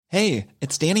Hey,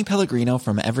 it's Danny Pellegrino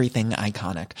from Everything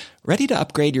Iconic. Ready to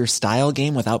upgrade your style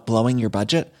game without blowing your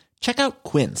budget? Check out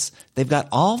Quince. They've got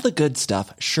all the good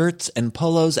stuff, shirts and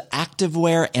polos,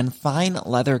 activewear, and fine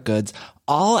leather goods,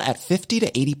 all at 50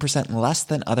 to 80% less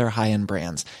than other high-end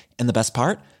brands. And the best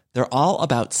part? They're all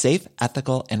about safe,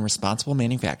 ethical, and responsible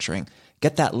manufacturing.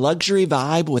 Get that luxury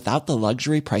vibe without the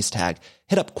luxury price tag.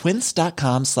 Hit up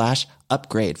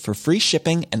quince.com/upgrade for free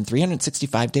shipping and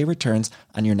 365-day returns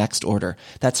on your next order.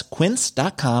 That's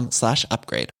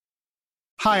quince.com/upgrade.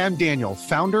 Hi, I'm Daniel,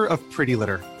 founder of Pretty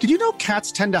Litter. Did you know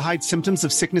cats tend to hide symptoms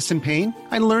of sickness and pain?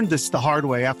 I learned this the hard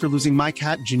way after losing my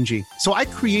cat, Gingy. So I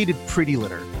created Pretty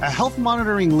Litter, a health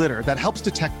monitoring litter that helps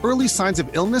detect early signs of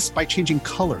illness by changing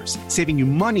colors, saving you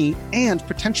money and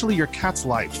potentially your cat's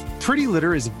life. Pretty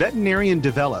Litter is veterinarian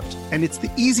developed, and it's the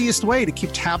easiest way to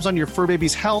keep tabs on your fur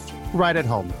baby's health right at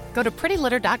home. Go to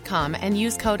prettylitter.com and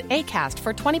use code ACAST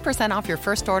for 20% off your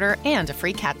first order and a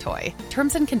free cat toy.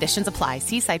 Terms and conditions apply.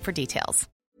 See site for details.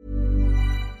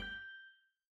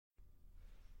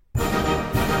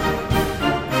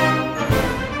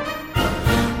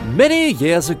 Many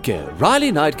years ago,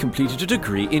 Riley Knight completed a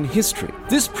degree in history.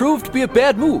 This proved to be a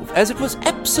bad move, as it was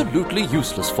absolutely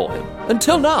useless for him.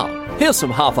 Until now. Here's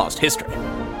some half-assed history.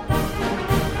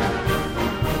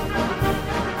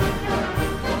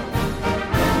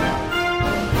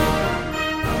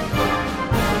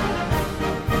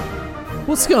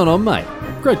 What's going on, mate?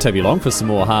 Great to have you along for some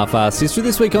more half-assed history.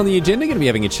 This week on the agenda, going to be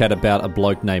having a chat about a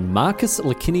bloke named Marcus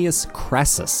Licinius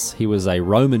Crassus. He was a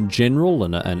Roman general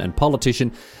and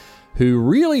politician who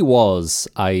really was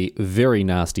a very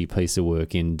nasty piece of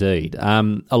work indeed.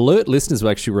 Alert listeners will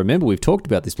actually remember we've talked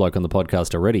about this bloke on the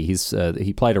podcast already.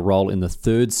 He played a role in the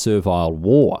Third Servile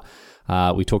War.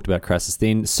 We talked about Crassus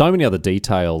then. So many other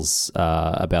details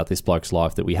about this bloke's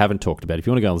life that we haven't talked about. If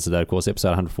you want to go and listen to that, of course, episode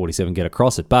 147, get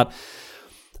across it. But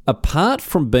apart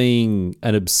from being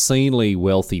an obscenely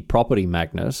wealthy property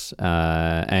magnate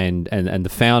and the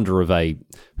founder of a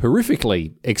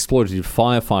horrifically exploitative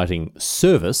firefighting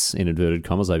service, in inverted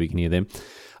commas, I hope you can hear them,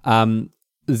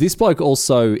 this bloke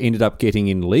also ended up getting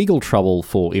in legal trouble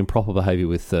for improper behaviour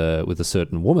with a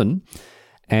certain woman,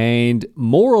 and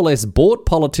more or less bought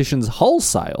politicians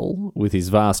wholesale with his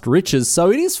vast riches. So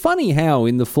it is funny how,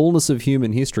 in the fullness of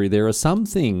human history, there are some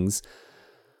things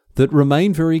that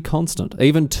remain very constant.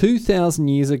 Even 2,000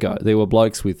 years ago, there were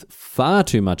blokes with far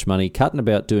too much money, cutting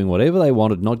about doing whatever they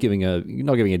wanted, not giving a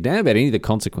damn about any of the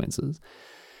consequences.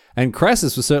 And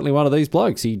Crassus was certainly one of these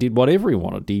blokes. He did whatever he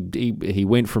wanted. He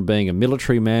went from being a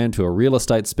military man to a real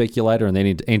estate speculator, and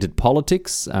then entered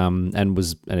politics, and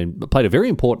played a very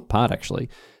important part. Actually,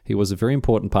 he was a very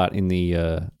important part in the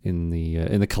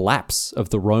collapse of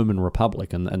the Roman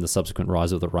Republic and the subsequent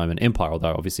rise of the Roman Empire.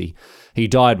 Although obviously he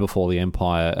died before the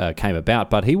empire came about,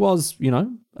 but he was,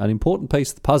 an important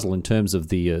piece of the puzzle in terms of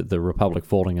the Republic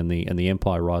falling and the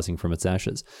empire rising from its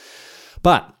ashes.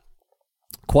 But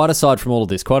quite aside from all of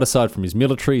this, quite aside from his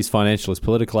military, his financial, his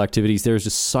political activities, there is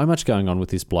just so much going on with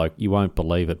this bloke, you won't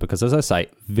believe it. Because, as I say,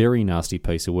 very nasty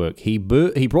piece of work. He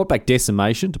brought back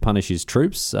decimation to punish his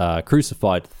troops,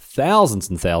 crucified thousands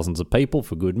and thousands of people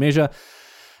for good measure,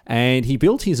 and he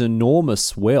built his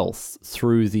enormous wealth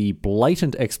through the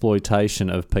blatant exploitation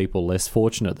of people less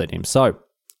fortunate than him. So,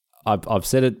 I've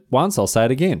said it once, I'll say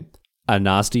it again. A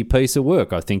nasty piece of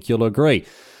work, I think you'll agree.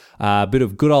 A bit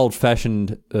of good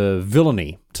old-fashioned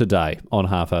villainy today on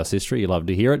Half-Assed History. You love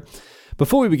to hear it.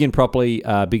 Before we begin properly,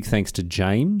 big thanks to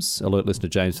James, alert listener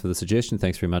James, for the suggestion.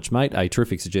 Thanks very much, mate. A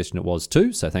terrific suggestion it was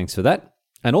too, so thanks for that.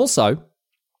 And also,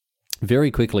 very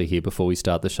quickly here before we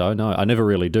start the show, no, I never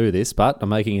really do this, but I'm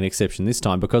making an exception this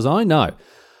time because I know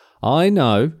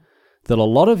that a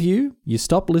lot of you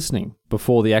stop listening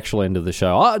before the actual end of the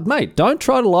show. Mate, don't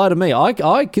try to lie to me.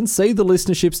 I can see the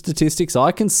listenership statistics.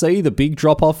 I can see the big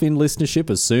drop off in listenership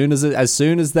as soon as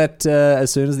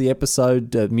the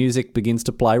episode music begins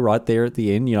to play right there at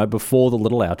the end. Before the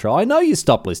little outro. I know you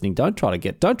stop listening. Don't try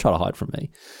to hide from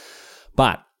me.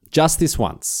 But just this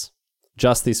once,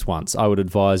 I would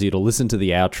advise you to listen to the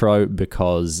outro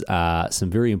because some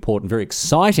very important, very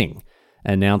exciting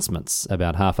announcements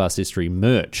about Half-Assed History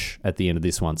merch at the end of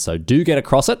this one. So do get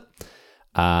across it.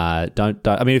 Don't.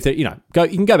 I mean, if you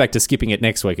can go back to skipping it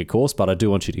next week, of course. But I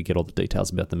do want you to get all the details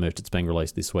about the merch that's being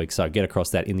released this week. So get across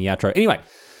that in the outro. Anyway,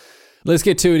 let's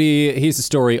get to it here. Here's the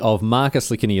story of Marcus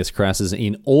Licinius Crassus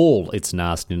in all its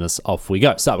nastiness. Off we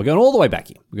go. So we're going all the way back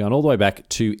here. We're going all the way back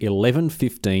to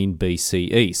 1115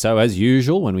 BCE. So as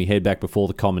usual, when we head back before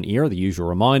the Common Era, the usual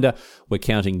reminder, we're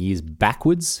counting years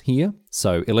backwards here.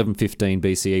 So 1115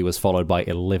 BCE was followed by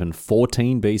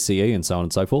 1114 BCE and so on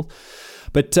and so forth.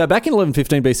 But back in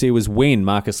 1115 BC was when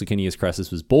Marcus Licinius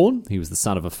Crassus was born. He was the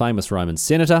son of a famous Roman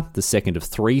senator, the second of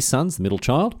three sons, the middle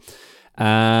child.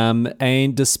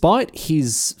 And despite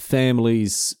his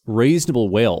family's reasonable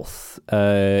wealth,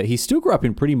 he still grew up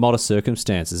in pretty modest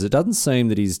circumstances. It doesn't seem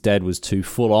that his dad was too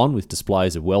full on with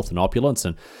displays of wealth and opulence,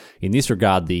 and in this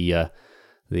regard, the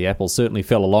apple certainly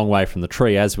fell a long way from the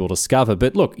tree, as we'll discover.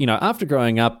 But look, after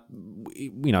growing up,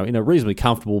 in a reasonably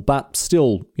comfortable but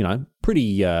still,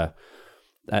 pretty, a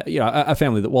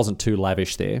family that wasn't too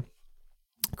lavish there,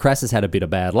 Crassus had a bit of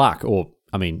bad luck, or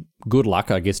good luck,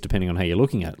 I guess, depending on how you're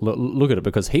looking at look at it,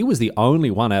 because he was the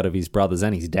only one out of his brothers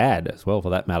and his dad, as well for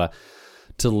that matter,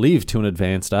 to live to an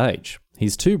advanced age.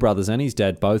 His two brothers and his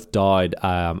dad both died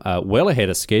well ahead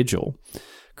of schedule.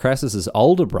 Crassus's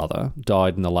older brother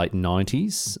died in the late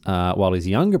 90s, while his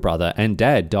younger brother and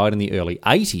dad died in the early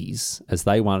 80s as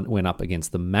they went up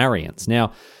against the Marians.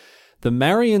 Now, the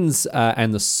Marians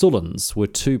and the Sullans were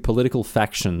two political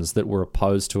factions that were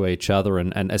opposed to each other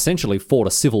and essentially fought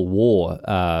a civil war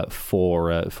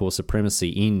for supremacy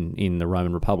in the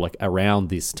Roman Republic around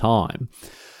this time.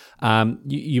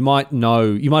 You might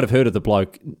have heard of the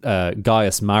bloke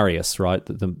Gaius Marius, right?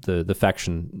 The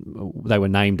faction, they were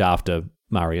named after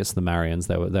Marius, the Marians.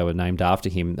 They were named after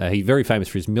him. He's very famous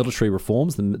for his military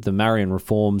reforms. The Marian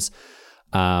reforms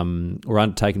were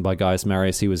undertaken by Gaius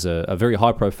Marius. He was a very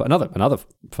high-profile, another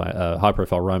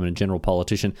high-profile Roman and general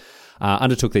politician.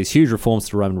 Undertook these huge reforms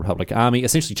to the Roman Republic army,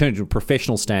 essentially turned into a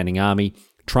professional standing army,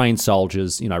 trained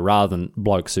soldiers, rather than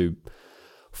blokes who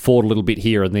fought a little bit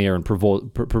here and there and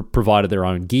provided their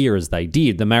own gear as they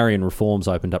did. The Marian reforms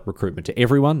opened up recruitment to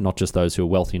everyone, not just those who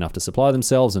were wealthy enough to supply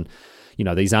themselves, and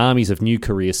these armies of new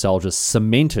career soldiers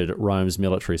cemented Rome's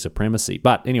military supremacy.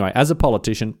 But anyway, as a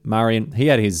politician, Marian, he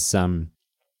had his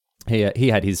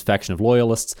faction of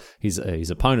loyalists. His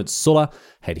opponent Sulla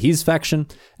had his faction,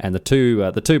 and the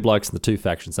two blokes in the two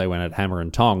factions, they went at hammer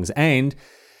and tongs. And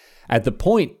at the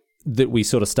point that we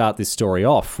sort of start this story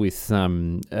off with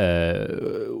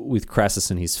Crassus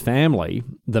and his family,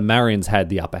 the Marians had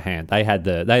the upper hand. They had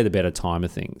the better time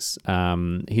of things.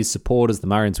 His supporters, the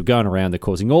Marians, were going around. They're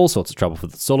causing all sorts of trouble for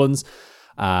the Sullans,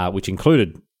 which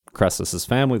included Crassus's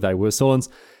family. They were Sullans.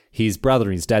 His brother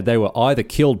and his dad, they were either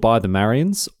killed by the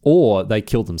Marians or they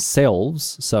killed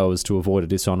themselves so as to avoid a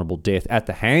dishonourable death at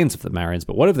the hands of the Marians.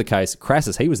 But whatever the case,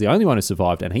 Crassus, he was the only one who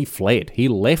survived, and he fled. He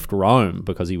left Rome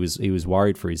because he was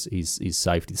worried for his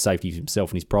safety, the safety of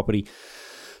himself and his property.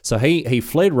 So he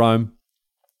fled Rome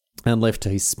and left to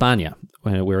Hispania,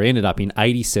 where he ended up in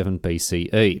 87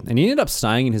 BCE. And he ended up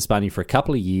staying in Hispania for a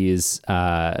couple of years,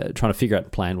 trying to figure out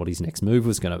and plan what his next move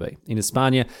was going to be. In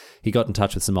Hispania, he got in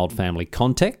touch with some old family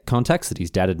contacts that his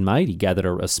dad had made. He gathered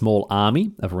a small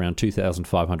army of around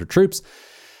 2,500 troops.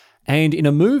 And in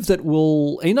a move that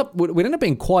would end up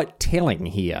being quite telling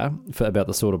here about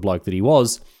the sort of bloke that he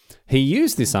was, he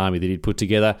used this army that he'd put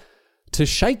together to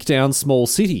shake down small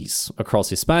cities across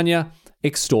Hispania,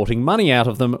 extorting money out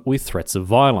of them with threats of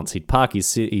violence. He'd park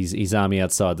his army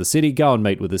outside the city, go and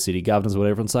meet with the city governors or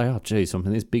whatever, and say, "Oh, geez,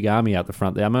 this big army out the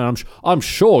front there. I'm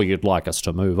sure you'd like us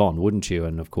to move on, wouldn't you?"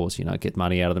 And of course, get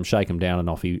money out of them, shake them down, and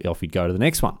off he'd go to the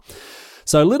next one.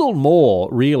 So little more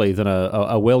really than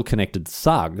a well-connected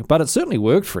thug, but it certainly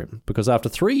worked for him, because after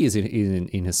 3 years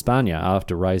in Hispania,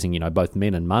 after raising both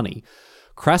men and money,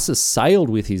 Crassus sailed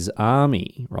with his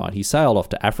army, right? He sailed off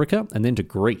to Africa and then to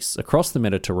Greece, across the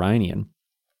Mediterranean.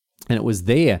 And it was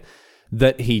there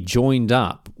that he joined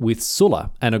up with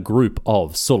Sulla and a group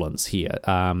of Sullans here.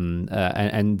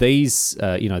 And these,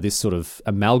 this sort of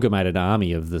amalgamated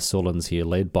army of the Sullans here,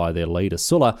 led by their leader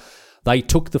Sulla, they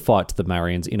took the fight to the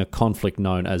Marians in a conflict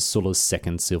known as Sulla's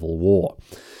Second Civil War.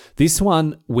 This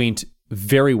one went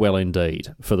very well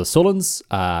indeed for the Sullans.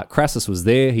 Crassus was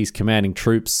there. He's commanding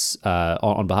troops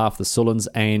on behalf of the Sullans,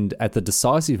 and at the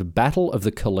decisive Battle of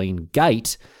the Colline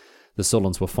Gate, the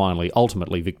Sullans were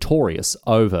ultimately victorious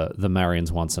over the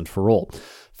Marians once and for all.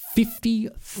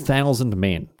 50,000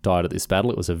 men died at this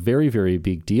battle. It was a very, very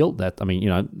big deal. How's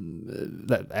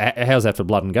that for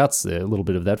blood and guts? A little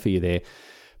bit of that for you there.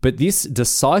 But this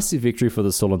decisive victory for the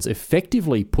Sullans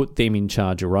effectively put them in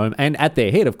charge of Rome, and at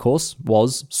their head, of course,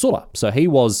 was Sulla. So he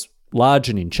was large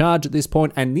and in charge at this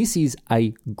point, and this is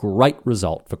a great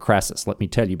result for Crassus, let me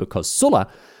tell you, because Sulla,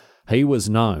 he was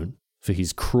known for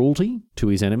his cruelty to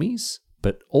his enemies,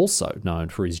 but also known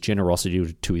for his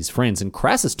generosity to his friends. And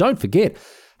Crassus, don't forget,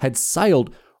 had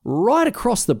sailed right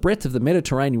across the breadth of the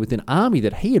Mediterranean with an army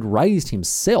that he had raised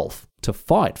himself to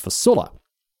fight for Sulla.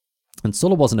 And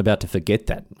Sulla wasn't about to forget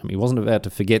that. He wasn't about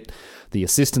to forget the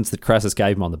assistance that Crassus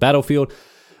gave him on the battlefield.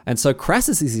 And so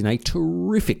Crassus is in a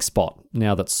terrific spot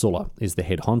now that Sulla is the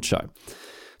head honcho.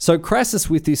 So Crassus,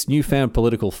 with this newfound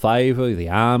political favour, the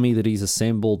army that he's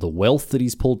assembled, the wealth that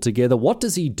he's pulled together, what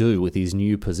does he do with his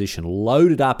new position,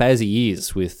 loaded up as he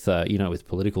is with, with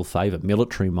political favour,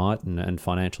 military might, and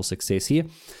financial success here?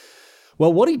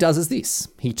 Well, what he does is this.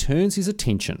 He turns his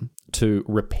attention to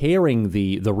repairing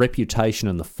the reputation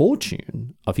and the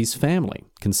fortune of his family,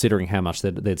 considering how much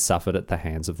they'd suffered at the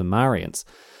hands of the Marians.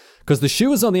 Because the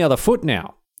shoe is on the other foot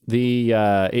now.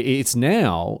 It's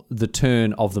now the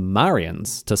turn of the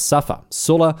Marians to suffer.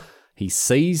 Sulla, he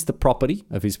seized the property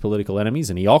of his political enemies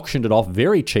and he auctioned it off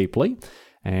very cheaply.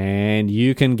 And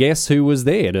you can guess who was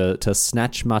there to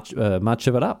snatch much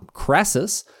of it up.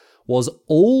 Crassus was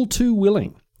all too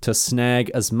willing to snag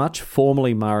as much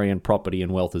formerly Marian property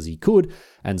and wealth as he could,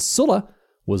 and Sulla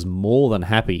was more than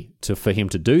happy for him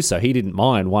to do so. He didn't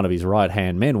mind one of his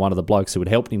right-hand men, one of the blokes who had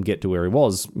helped him get to where he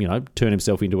was, turn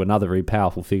himself into another very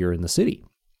powerful figure in the city.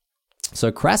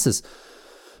 So Crassus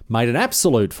made an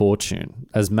absolute fortune.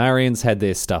 As Marians had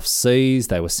their stuff seized,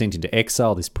 they were sent into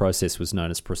exile. This process was known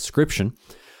as proscription.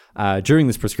 During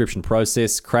this proscription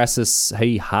process, Crassus,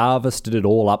 he harvested it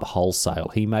all up wholesale.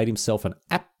 He made himself an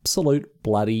absolute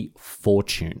bloody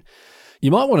fortune. You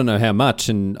might want to know how much,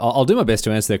 and I'll do my best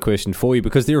to answer that question for you,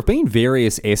 because there have been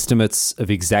various estimates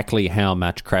of exactly how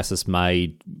much Crassus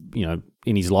made,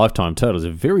 in his lifetime total. He's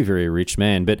a very, very rich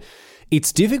man, but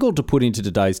it's difficult to put into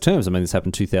today's terms. I mean, this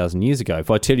happened 2,000 years ago. If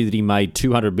I tell you that he made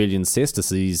 200 billion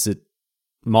sesterces, it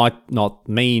might not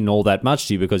mean all that much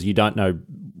to you because you don't know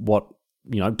what,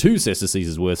 2 sesterces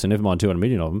is worth, so never mind 200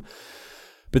 million of them.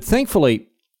 But thankfully,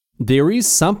 there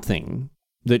is something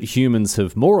that humans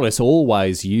have more or less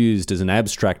always used as an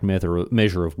abstract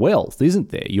measure of wealth, isn't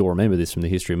there? You'll remember this from the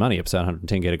History of Money, episode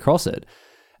 110, Get Across It.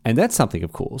 And that something,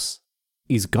 of course,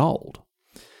 is gold.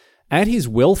 At his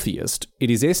wealthiest, it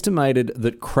is estimated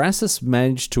that Crassus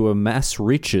managed to amass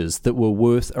riches that were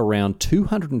worth around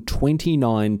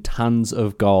 229 tons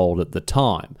of gold at the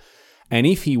time. And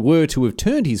if he were to have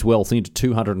turned his wealth into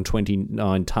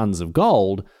 229 tons of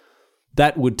gold,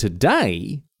 that would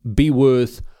today be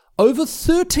worth over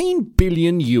 $13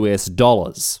 billion US.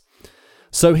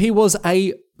 So he was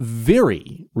a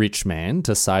very rich man,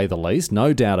 to say the least,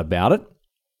 no doubt about it.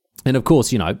 And of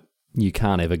course, you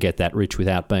can't ever get that rich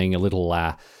without being a little,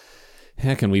 how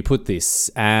can we put this,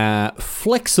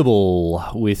 flexible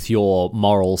with your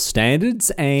moral standards.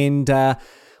 And,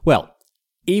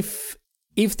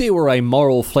 if there were a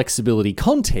moral flexibility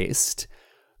contest,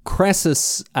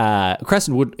 Crassus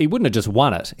wouldn't have just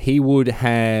won it. He would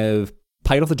have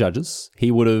paid off the judges,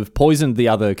 he would have poisoned the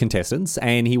other contestants,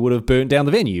 and he would have burnt down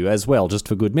the venue as well, just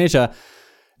for good measure.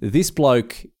 This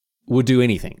bloke would do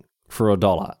anything for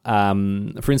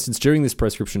 $1. For instance, during this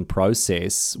proscription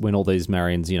process, when all these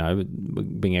Marians,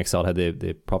 being exiled, had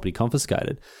their property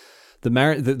confiscated, the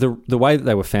way that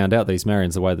they were found out, these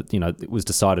Marians, the way that, it was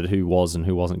decided who was and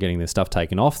who wasn't getting their stuff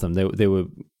taken off them,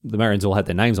 the Marians all had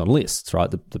their names on lists,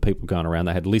 right? The people going around,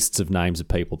 they had lists of names of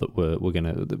people that were going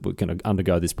to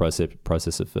undergo this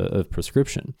process of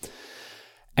proscription.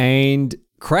 And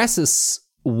Crassus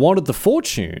wanted the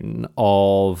fortune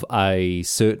of a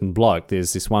certain bloke.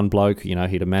 There's this one bloke,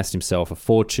 he'd amassed himself a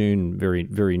fortune, very,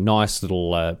 very nice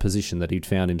little position that he'd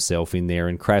found himself in there.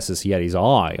 And Crassus, he had his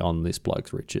eye on this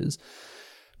bloke's riches.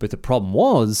 But the problem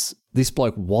was, this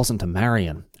bloke wasn't a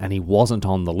Marian, and he wasn't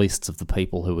on the lists of the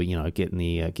people who were,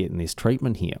 getting this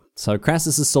treatment here. So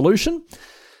Crassus's solution,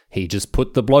 he just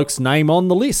put the bloke's name on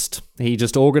the list. He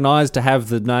just organised to have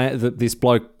this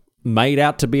bloke made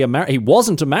out to be a Marian. He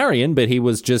wasn't a Marian, but he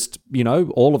was just,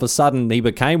 all of a sudden he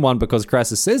became one because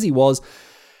Crassus says he was,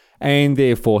 and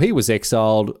therefore he was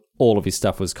exiled, all of his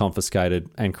stuff was confiscated,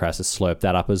 and Crassus slurped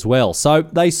that up as well. So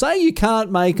they say you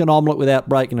can't make an omelette without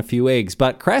breaking a few eggs,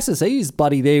 but Crassus, he's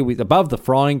bloody there with above the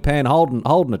frying pan,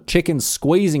 holding a chicken,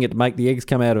 squeezing it to make the eggs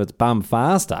come out of its bum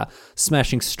faster,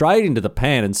 smashing straight into the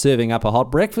pan and serving up a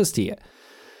hot breakfast here.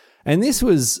 And this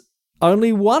was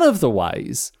only one of the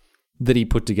ways that he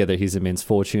put together his immense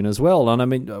fortune as well. And I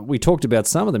mean, we talked about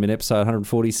some of them in episode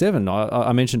 147.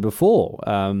 I mentioned before,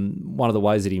 one of the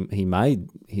ways that he made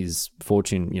his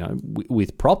fortune,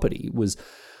 with property was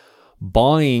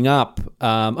buying up,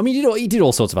 he did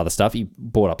all sorts of other stuff. He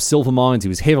bought up silver mines. He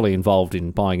was heavily involved in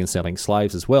buying and selling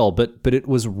slaves as well. But it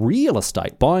was real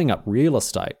estate, buying up real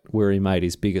estate, where he made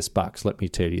his biggest bucks. Let me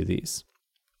tell you this.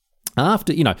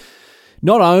 After,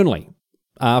 not only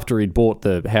after he'd bought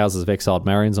the houses of exiled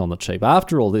Marians on the cheap,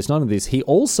 after all this, none of this, he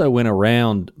also went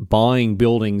around buying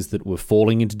buildings that were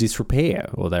falling into disrepair,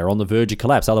 or they were on the verge of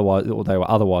collapse, or they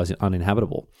were otherwise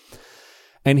uninhabitable.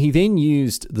 And he then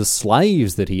used the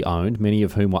slaves that he owned, many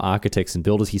of whom were architects and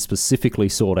builders. He specifically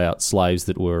sought out slaves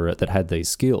that had these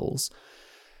skills.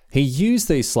 he used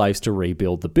these slaves to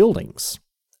rebuild the buildings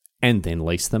and then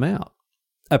lease them out.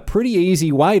 A pretty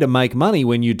easy way to make money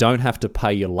when you don't have to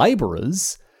pay your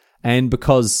labourers, and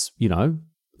because,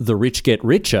 the rich get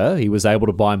richer, he was able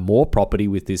to buy more property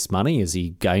with this money. As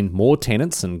he gained more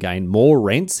tenants and gained more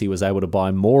rents, he was able to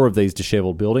buy more of these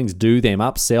dishevelled buildings, do them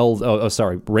up,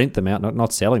 rent them out,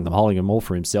 not selling them, holding them all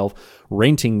for himself,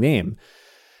 renting them.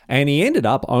 And he ended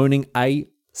up owning a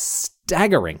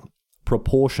staggering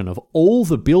proportion of all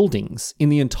the buildings in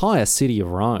the entire city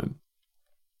of Rome.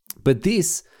 But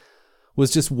this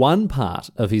was just one part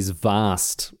of his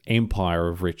vast empire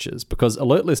of riches, because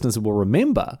alert listeners will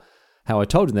remember how I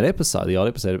told in that episode, the old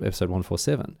episode of episode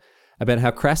 147, about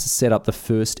how Crassus set up the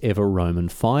first ever Roman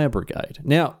fire brigade.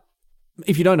 Now,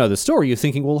 if you don't know the story, you're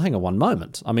thinking, well, hang on one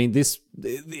moment. I mean, this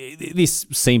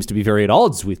seems to be very at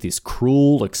odds with this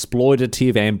cruel,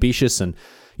 exploitative, ambitious, and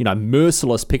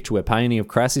merciless picture we're painting of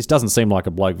Crassus. Doesn't seem like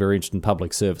a bloke very interested in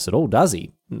public service at all, does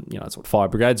he? That's what fire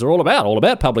brigades are all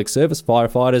about public service,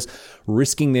 firefighters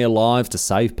risking their lives to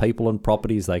save people and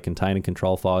property as they contain and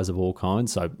control fires of all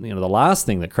kinds. So, the last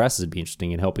thing that Crassus would be interested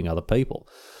in helping other people.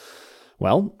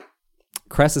 Well,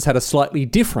 Crassus had a slightly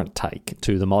different take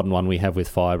to the modern one we have with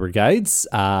fire brigades.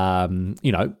 Much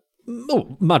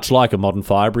like a modern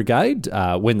fire brigade,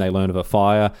 when they learn of a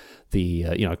fire,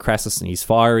 Crassus and his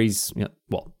fireys,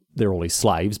 they're all his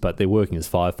slaves, but they're working as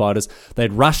firefighters.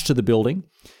 They'd rush to the building,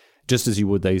 just as you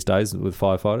would these days with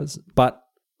firefighters. But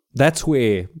that's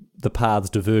where the paths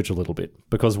diverge a little bit,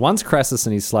 because once Crassus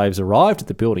and his slaves arrived at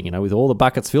the building, with all the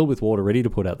buckets filled with water ready to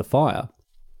put out the fire,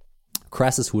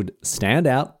 Crassus would stand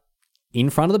out in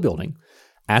front of the building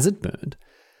as it burned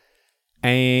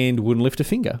and wouldn't lift a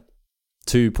finger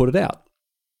to put it out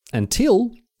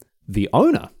until the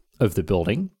owner of the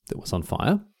building that was on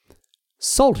fire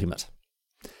sold him it.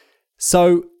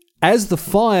 So as the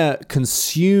fire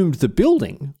consumed the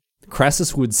building,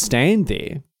 Crassus would stand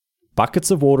there,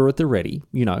 buckets of water at the ready,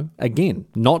 again,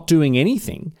 not doing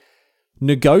anything,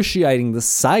 negotiating the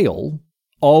sale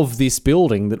of this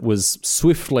building that was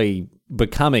swiftly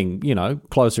becoming,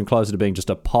 closer and closer to being just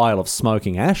a pile of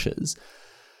smoking ashes.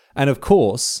 And of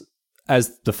course,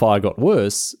 as the fire got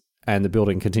worse and the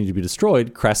building continued to be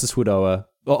destroyed, Crassus would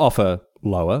offer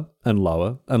lower and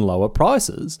lower and lower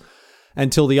prices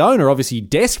until the owner, obviously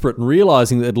desperate and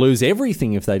realizing that they'd lose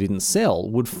everything if they didn't sell,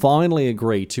 would finally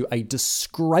agree to a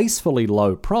disgracefully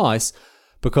low price,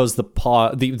 because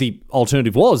the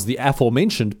alternative was the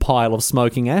aforementioned pile of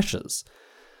smoking ashes.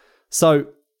 So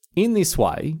in this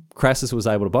way, Crassus was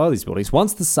able to buy these buildings.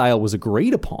 Once the sale was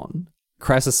agreed upon,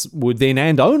 Crassus would then,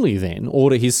 and only then,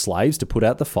 order his slaves to put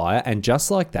out the fire, and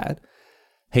just like that,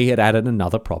 he had added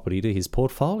another property to his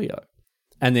portfolio.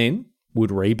 And then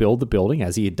would rebuild the building,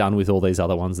 as he had done with all these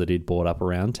other ones that he'd bought up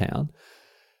around town.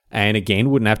 And again,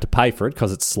 wouldn't have to pay for it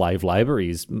because it's slave labour.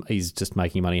 He's just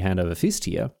making money hand over fist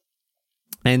here.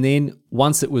 And then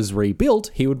once it was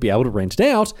rebuilt, he would be able to rent it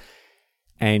out,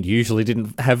 and usually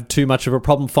didn't have too much of a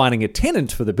problem finding a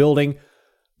tenant for the building,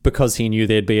 because he knew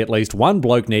there'd be at least one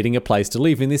bloke needing a place to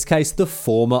live, in this case the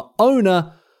former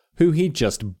owner, who he'd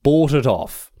just bought it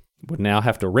off. Would now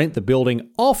have to rent the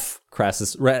building off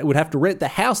Crassus, would have to rent the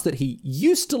house that he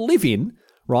used to live in,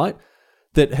 right,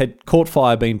 that had caught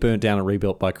fire, been burnt down and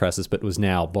rebuilt by Crassus, but was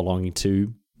now belonging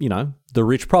to, the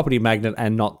rich property magnate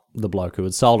and not the bloke who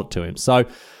had sold it to him. So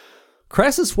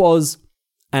Crassus was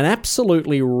an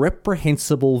absolutely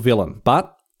reprehensible villain,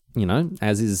 but,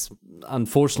 as is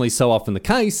unfortunately so often the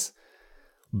case,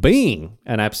 being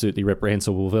an absolutely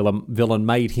reprehensible villain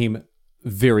made him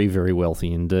very, very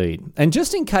wealthy indeed. And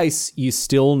just in case you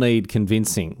still need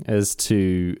convincing as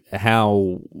to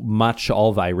how much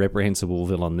of a reprehensible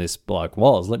villain this bloke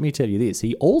was, let me tell you this.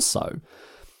 He also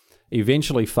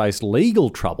eventually faced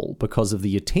legal trouble because of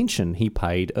the attention he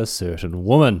paid a certain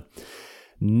woman.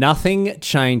 Nothing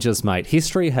changes, mate.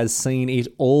 History has seen it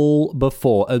all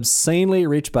before. Obscenely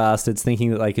rich bastards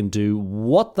thinking that they can do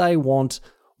what they want,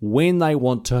 when they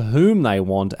want, to whom they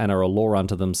want, and are a law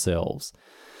unto themselves.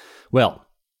 Well,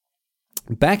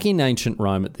 back in ancient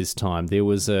Rome at this time, there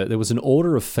was an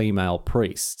order of female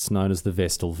priests known as the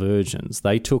Vestal Virgins.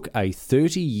 They took a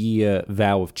 30-year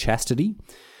vow of chastity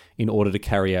in order to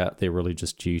carry out their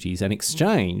religious duties. In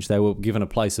exchange, they were given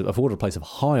afforded a place of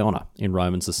high honour in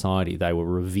Roman society. They were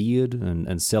revered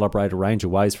and celebrated a range of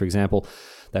ways. For example,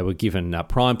 they were given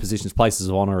prime positions, places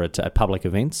of honour at public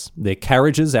events. Their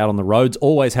carriages out on the roads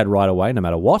always had right of way, no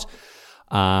matter what.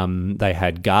 They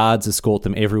had guards escort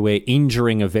them everywhere.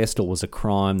 Injuring a Vestal was a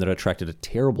crime that attracted a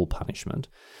terrible punishment.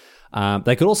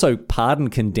 They could also pardon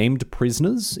condemned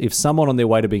prisoners. If someone on their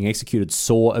way to being executed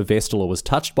saw a Vestal or was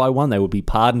touched by one, they would be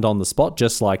pardoned on the spot,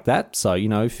 just like that. So,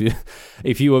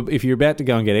 if you're about to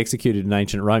go and get executed in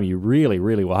ancient Rome, you really,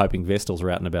 really were hoping Vestals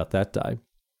were out and about that day.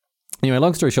 Anyway,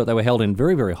 long story short, they were held in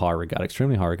very, very high regard,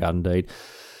 extremely high regard indeed.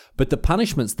 But the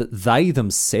punishments that they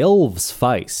themselves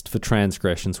faced for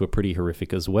transgressions were pretty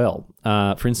horrific as well.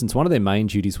 For instance, one of their main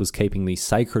duties was keeping the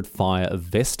sacred fire of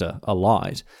Vesta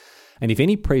alight. And if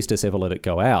any priestess ever let it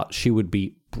go out, she would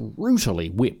be brutally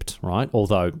whipped, right?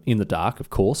 Although in the dark, of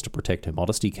course, to protect her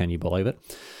modesty, can you believe it?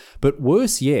 But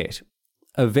worse yet,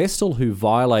 a Vestal who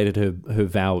violated her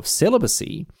vow of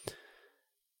celibacy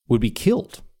would be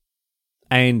killed.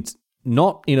 And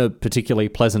not in a particularly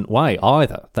pleasant way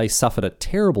either. They suffered a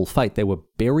terrible fate. They were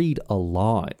buried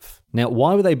alive. Now,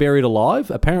 why were they buried alive?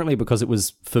 Apparently because it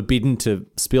was forbidden to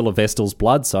spill a Vestal's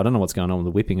blood, so I don't know what's going on with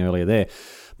the whipping earlier there.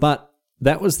 But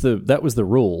that was the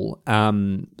rule.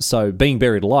 So being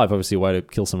buried alive, obviously a way to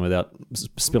kill someone without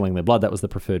spilling their blood, that was the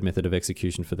preferred method of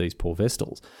execution for these poor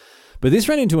Vestals. But this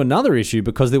ran into another issue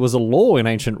because there was a law in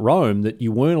ancient Rome that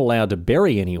you weren't allowed to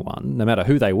bury anyone, no matter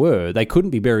who they were. They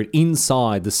couldn't be buried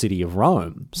inside the city of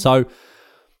Rome. So,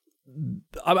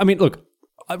 I mean, look,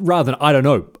 rather than, I don't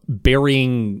know,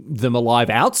 burying them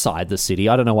alive outside the city,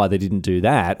 I don't know why they didn't do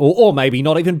that. Or maybe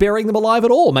not even burying them alive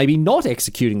at all, maybe not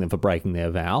executing them for breaking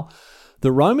their vow.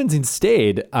 The Romans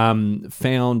instead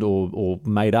found or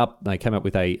made up, they came up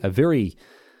with a very...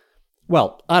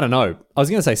 Well, I don't know. I was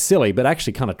going to say silly, but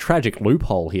actually kind of tragic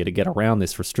loophole here to get around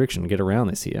this restriction, get around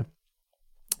this here.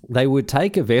 They would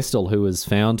take a Vestal who was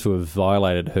found to have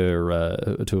violated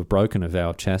her, to have broken her vow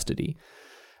of chastity,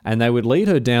 and they would lead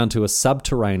her down to a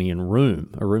subterranean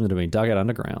room, a room that had been dug out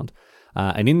underground.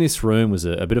 And in this room was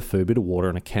a bit of food, a bit of water,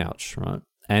 and a couch, right?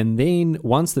 And then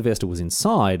once the Vestal was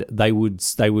inside, they would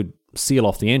seal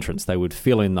off the entrance. They would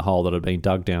fill in the hole that had been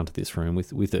dug down to this room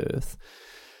with earth.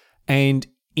 And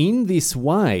in this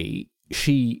way,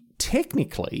 she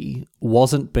technically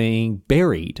wasn't being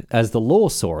buried as the law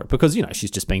saw it because,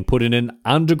 she's just being put in an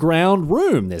underground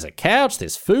room. There's a couch,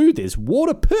 there's food, there's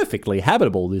water, perfectly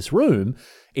habitable, this room.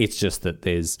 It's just that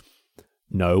there's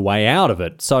no way out of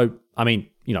it. So, I mean,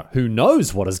 who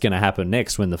knows what is going to happen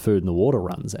next when the food and the water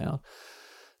runs out.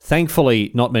 Thankfully,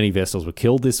 not many Vestals were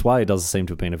killed this way. It doesn't seem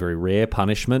to have been a very rare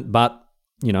punishment, but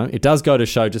it does go to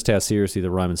show just how seriously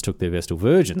the Romans took their Vestal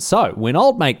virgins. So, when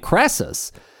old mate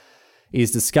Crassus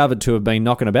is discovered to have been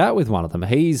knocking about with one of them,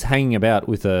 he's hanging about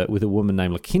with a woman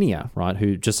named Licinius, right,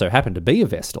 who just so happened to be a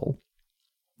Vestal.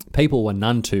 People were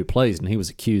none too pleased, and he was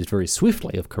accused very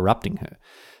swiftly of corrupting her.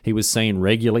 He was seen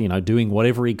regularly, doing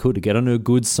whatever he could to get on her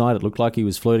good side. It looked like he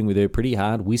was flirting with her pretty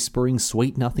hard, whispering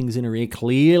sweet nothings in her ear,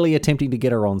 clearly attempting to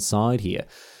get her on side here.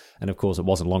 And of course, it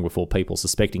wasn't long before people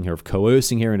suspecting her of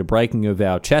coercing her into breaking her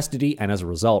vow of chastity, and as a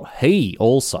result, he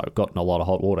also got in a lot of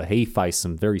hot water. He faced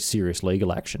some very serious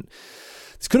legal action.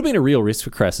 This could have been a real risk for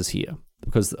Crassus here,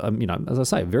 because, as I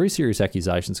say, very serious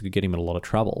accusations could get him in a lot of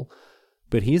trouble.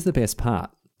 But here's the best part.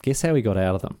 Guess how he got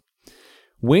out of them?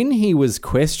 When he was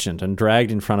questioned and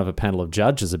dragged in front of a panel of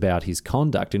judges about his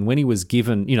conduct, and when he was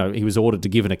given, he was ordered to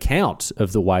give an account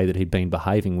of the way that he'd been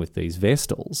behaving with these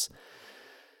Vestals,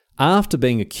 after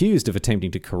being accused of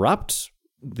attempting to corrupt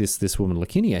this woman,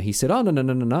 Licinius, he said, oh,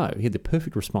 no. He had the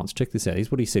perfect response. Check this out. Here's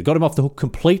what he said. Got him off the hook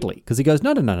completely, because he goes,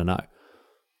 no.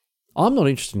 I'm not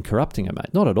interested in corrupting her,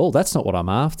 mate. Not at all. That's not what I'm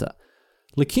after.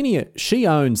 Licinius, she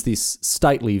owns this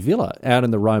stately villa out in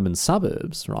the Roman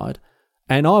suburbs, right?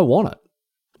 And I want it.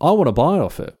 I want to buy it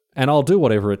off her, and I'll do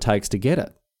whatever it takes to get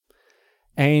it.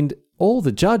 And all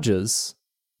the judges,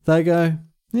 they go,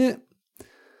 yeah,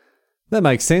 that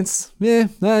makes sense. Yeah,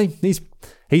 hey,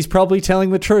 he's probably telling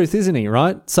the truth, isn't he,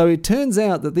 right? So it turns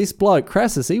out that this bloke,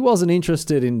 Crassus, he wasn't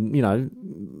interested in,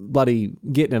 bloody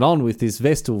getting it on with this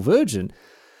Vestal virgin.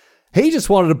 He just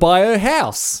wanted to buy her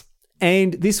house.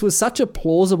 And this was such a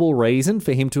plausible reason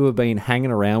for him to have been hanging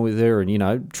around with her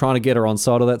and, trying to get her on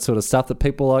side of that sort of stuff that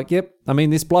people are like, yep. I mean,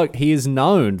 this bloke, he is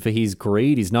known for his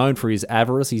greed. He's known for his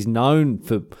avarice. He's known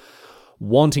for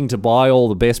wanting to buy all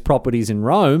the best properties in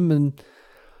Rome, and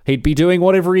he'd be doing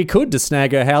whatever he could to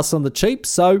snag her house on the cheap.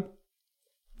 So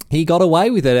he got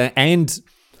away with it, and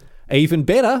even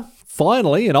better,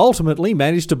 finally and ultimately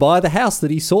managed to buy the house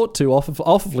that he sought to off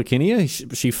of Licinius.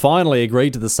 She finally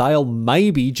agreed to the sale,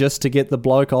 maybe just to get the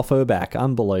bloke off her back.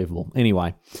 Unbelievable.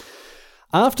 Anyway,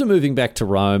 after moving back to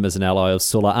Rome as an ally of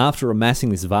Sulla, after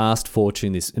amassing this vast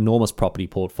fortune, this enormous property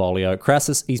portfolio,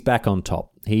 Crassus, he's back on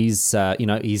top. He's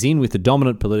in with the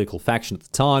dominant political faction at the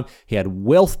time. He had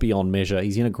wealth beyond measure.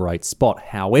 He's in a great spot.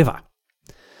 However,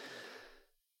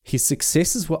 his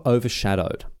successes were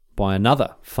overshadowed by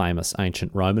another famous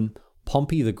ancient Roman,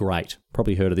 Pompey the Great.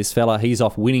 Probably heard of this fella. He's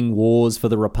off winning wars for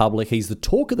the Republic. He's the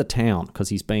talk of the town because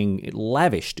he's being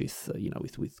lavished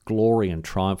with glory and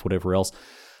triumph, whatever else.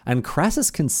 And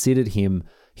Crassus considered him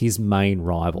his main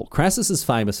rival. Crassus is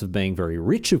famous for being very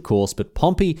rich, of course, but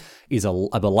Pompey is a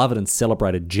beloved and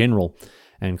celebrated general,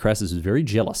 and Crassus is very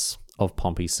jealous of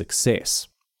Pompey's success.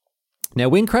 Now,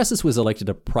 when Crassus was elected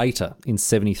a praetor in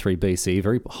 73 BC, a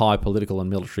very high political and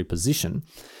military position,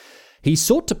 he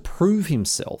sought to prove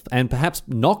himself and perhaps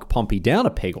knock Pompey down a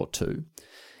peg or two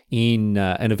in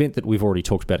an event that we've already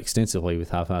talked about extensively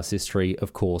with Half-Assed History,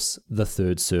 of course, the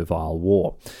Third Servile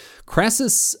War.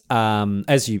 Crassus,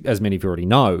 as many of you already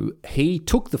know, he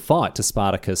took the fight to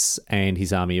Spartacus and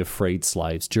his army of freed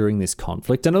slaves during this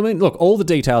conflict. And I mean, look, all the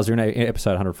details are in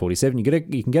episode 147.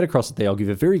 You can get across it there. I'll give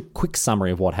a very quick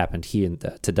summary of what happened here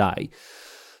today.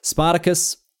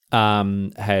 Spartacus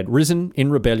had risen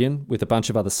in rebellion with a bunch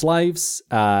of other slaves,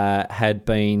 had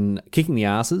been kicking the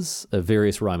asses of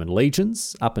various Roman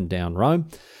legions up and down Rome,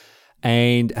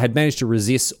 and had managed to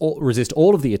resist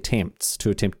all of the attempts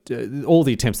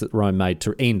that Rome made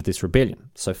to end this rebellion.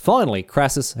 So finally,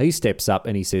 Crassus, he steps up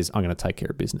and he says, I'm going to take care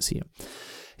of business here.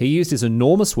 He used his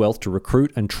enormous wealth to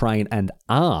recruit and train and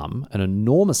arm an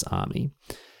enormous army,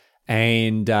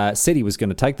 and said he was going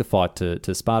to take the fight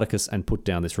to Spartacus and put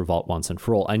down this revolt once and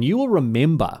for all. And you will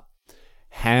remember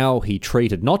how he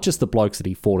treated not just the blokes that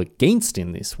he fought against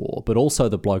in this war, but also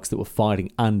the blokes that were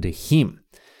fighting under him.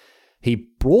 He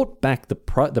brought back the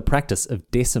practice of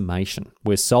decimation,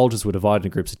 where soldiers were divided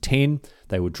in groups of 10,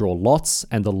 they would draw lots,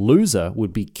 and the loser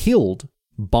would be killed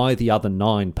by the other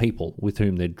 9 people with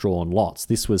whom they'd drawn lots.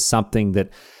 This was something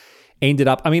that ended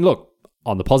up,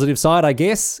 on the positive side, I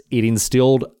guess, it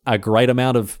instilled a great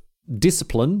amount of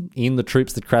discipline in the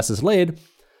troops that Crassus led,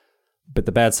 but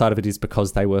the bad side of it is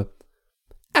because they were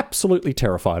absolutely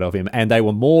terrified of him, and they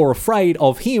were more afraid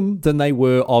of him than they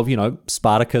were of,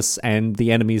 Spartacus and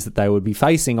the enemies that they would be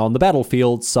facing on the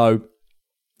battlefield, so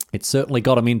it certainly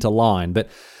got him into line. But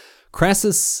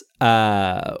Crassus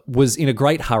was in a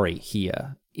great hurry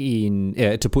here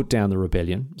to put down the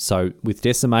rebellion, so with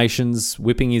decimations,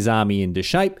 whipping his army into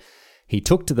shape, he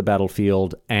took to the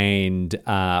battlefield and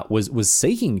was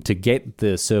seeking to get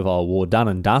the Servile War done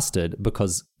and dusted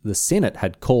because the Senate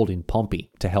had called in Pompey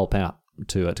to help out,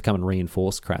 to come and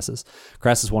reinforce Crassus.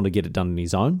 Crassus wanted to get it done on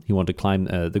his own. He wanted to claim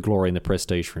the glory and the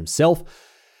prestige for himself.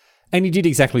 And he did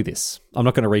exactly this. I'm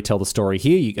not going to retell the story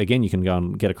here. You can go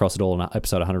and get across it all in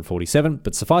episode 147.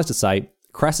 But suffice to say,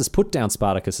 Crassus put down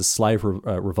Spartacus' slave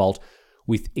revolt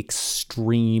with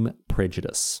extreme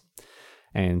prejudice.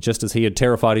 And just as he had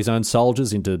terrified his own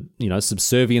soldiers into,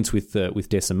 subservience with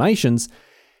decimations,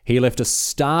 he left a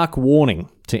stark warning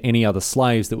to any other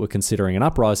slaves that were considering an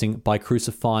uprising by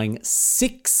crucifying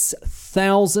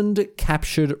 6,000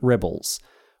 captured rebels.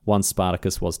 Once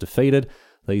Spartacus was defeated,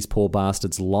 these poor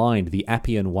bastards lined the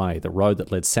Appian Way, the road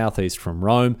that led southeast from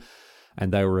Rome,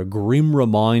 and they were a grim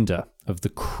reminder of the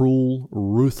cruel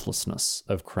ruthlessness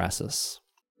of Crassus.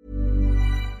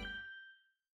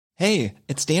 Hey,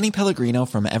 it's Danny Pellegrino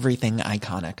from Everything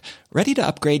Iconic. Ready to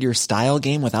upgrade your style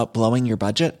game without blowing your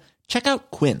budget? Check out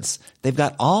Quince. They've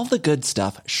got all the good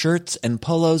stuff, shirts and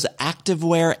polos,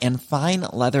 activewear, and fine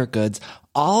leather goods,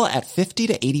 all at 50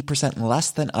 to 80% less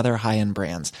than other high-end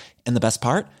brands. And the best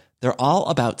part? They're all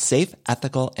about safe,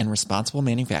 ethical, and responsible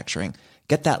manufacturing.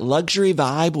 Get that luxury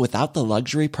vibe without the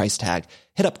luxury price tag.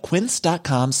 Hit up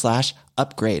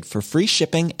quince.com/upgrade for free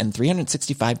shipping and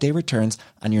 365-day returns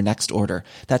on your next order.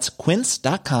 That's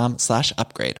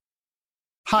quince.com/upgrade.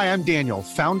 Hi, I'm Daniel,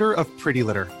 founder of Pretty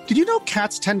Litter. Did you know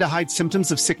cats tend to hide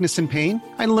symptoms of sickness and pain?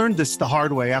 I learned this the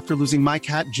hard way after losing my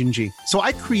cat, Gingy. So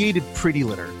I created Pretty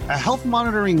Litter, a health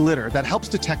monitoring litter that helps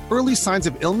detect early signs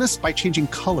of illness by changing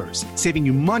colors, saving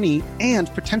you money and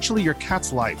potentially your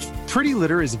cat's life. Pretty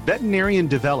Litter is veterinarian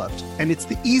developed, and it's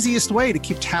the easiest way to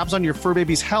keep tabs on your fur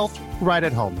baby's health right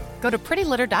at home. Go to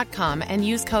prettylitter.com and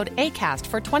use code ACAST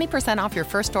for 20% off your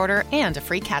first order and a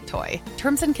free cat toy.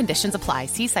 Terms and conditions apply.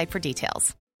 See site for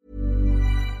details.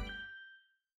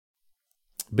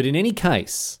 But in any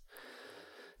case,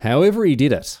 however he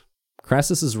did it,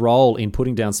 Crassus's role in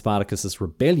putting down Spartacus's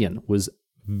rebellion was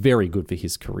very good for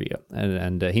his career.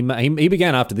 And he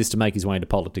began after this to make his way into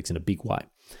politics in a big way.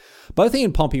 Both he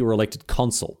and Pompey were elected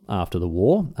consul after the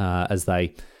war, as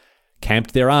they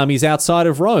camped their armies outside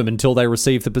of Rome until they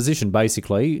received the position,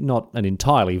 basically. Not an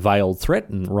entirely veiled threat,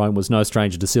 and Rome was no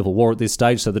stranger to civil war at this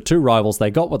stage, so the two rivals,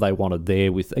 they got what they wanted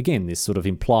there with, again, this sort of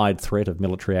implied threat of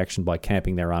military action by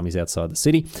camping their armies outside the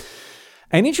city.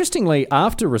 And interestingly,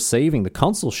 after receiving the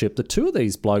consulship, the two of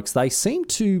these blokes, they seemed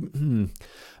to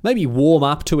maybe warm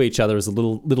up to each other is a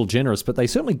little generous, but they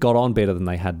certainly got on better than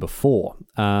they had before.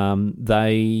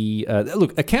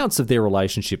 Look, accounts of their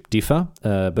relationship differ,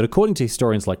 but according to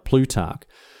historians like Plutarch,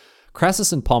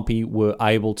 Crassus and Pompey were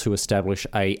able to establish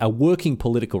a working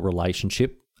political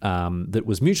relationship that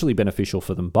was mutually beneficial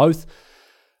for them both,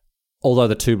 although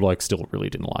the two blokes still really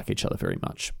didn't like each other very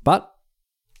much. But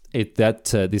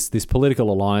this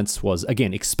political alliance was,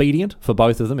 again, expedient for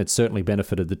both of them. It certainly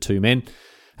benefited the two men.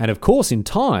 And of course, in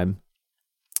time,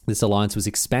 this alliance was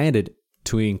expanded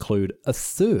to include a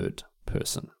third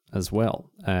person as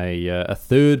well. A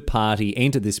third party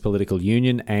entered this political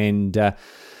union, and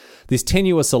this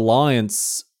tenuous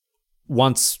alliance,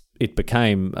 once it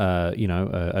became,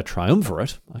 a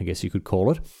triumvirate, I guess you could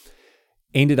call it,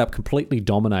 ended up completely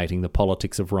dominating the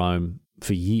politics of Rome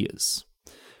for years.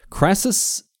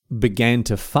 Crassus began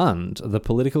to fund the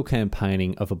political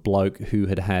campaigning of a bloke who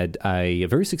had had a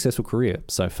very successful career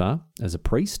so far as a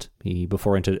priest.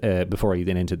 Before he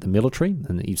then entered the military,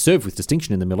 and he served with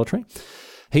distinction in the military.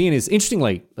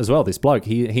 Interestingly as well, this bloke,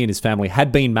 he and his family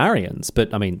had been Marians,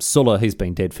 but I mean, Sulla, he's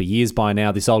been dead for years by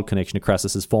now. This old connection to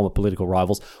Crassus's former political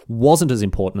rivals wasn't as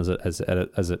important as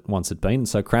it once had been, and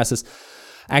so Crassus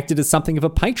acted as something of a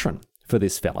patron for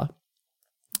this fella.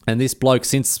 And this bloke,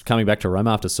 since coming back to Rome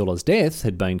after Sulla's death,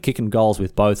 had been kicking goals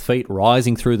with both feet,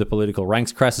 rising through the political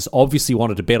ranks. Crassus obviously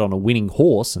wanted to bet on a winning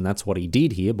horse, and that's what he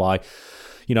did here by,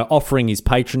 offering his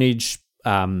patronage,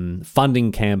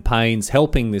 funding campaigns,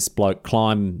 helping this bloke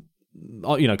climb,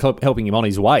 helping him on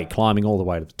his way, climbing all the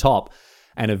way to the top,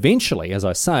 and eventually, as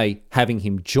I say, having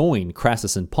him join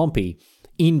Crassus and Pompey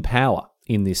in power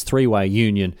in this three-way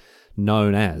union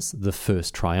known as the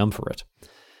First Triumvirate.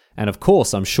 And of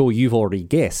course, I'm sure you've already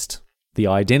guessed the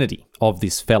identity of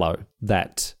this fellow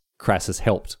that Crassus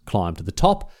helped climb to the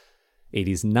top. It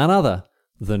is none other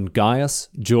than Gaius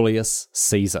Julius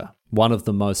Caesar, one of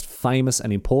the most famous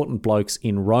and important blokes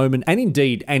in Roman and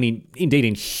indeed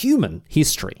in human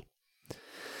history.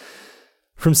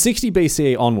 From 60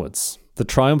 BCE onwards, the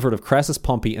triumvirate of Crassus,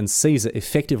 Pompey, and Caesar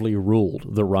effectively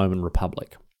ruled the Roman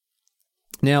Republic.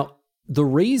 Now, the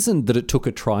reason that it took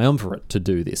a triumvirate to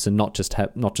do this and not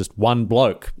just one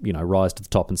bloke, rise to the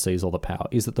top and seize all the power,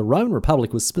 is that the Roman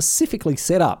Republic was specifically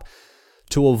set up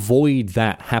to avoid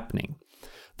that happening.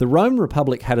 The Roman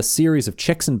Republic had a series of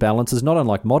checks and balances, not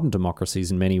unlike modern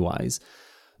democracies in many ways,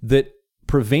 that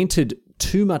prevented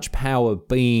too much power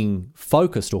being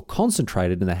focused or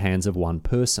concentrated in the hands of one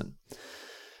person.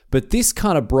 But this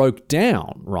kind of broke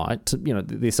down, right?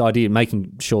 This idea of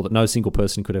making sure that no single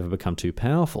person could ever become too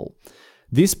powerful.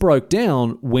 This broke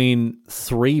down when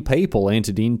three people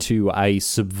entered into a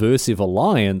subversive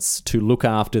alliance to look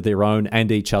after their own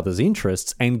and each other's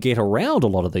interests and get around a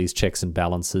lot of these checks and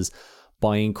balances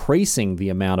by increasing the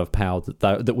amount of power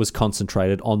that was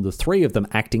concentrated on the three of them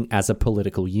acting as a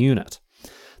political unit.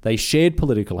 They shared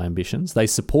political ambitions. They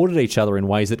supported each other in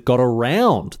ways that got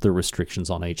around the restrictions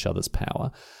on each other's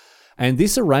power. And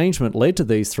this arrangement led to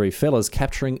these three fellas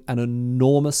capturing an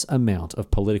enormous amount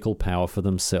of political power for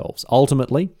themselves.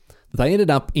 Ultimately, they ended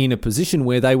up in a position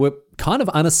where they were kind of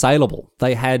unassailable.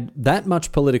 They had that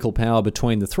much political power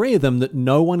between the three of them that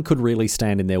no one could really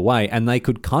stand in their way, and they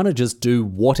could kind of just do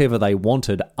whatever they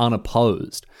wanted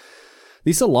unopposed.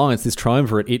 This alliance, this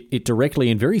triumvirate, it directly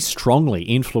and very strongly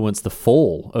influenced the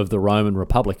fall of the Roman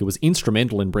Republic. It was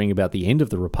instrumental in bringing about the end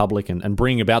of the Republic and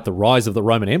bringing about the rise of the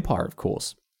Roman Empire, of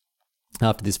course.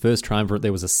 After this first triumvirate,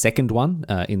 there was a second one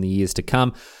in the years to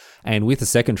come. And with the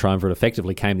second triumvirate,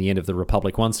 effectively came the end of the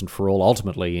Republic once and for all,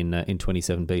 ultimately in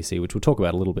 27 BC, which we'll talk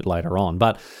about a little bit later on.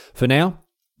 But for now,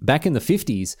 back in the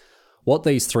 50s, what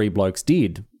these three blokes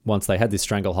did, once they had this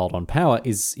stranglehold on power,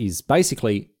 is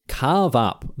basically carve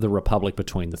up the Republic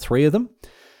between the three of them.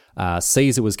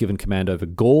 Caesar was given command over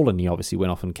Gaul, and he obviously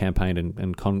went off and campaigned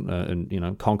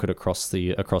and conquered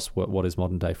across what is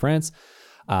modern-day France.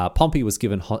 Pompey was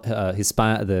given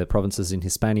the provinces in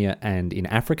Hispania and in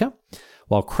Africa,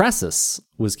 while Crassus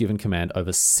was given command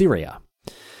over Syria.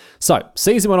 So,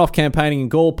 Caesar went off campaigning in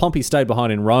Gaul, Pompey stayed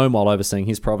behind in Rome while overseeing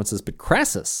his provinces, but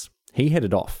Crassus, he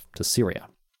headed off to Syria.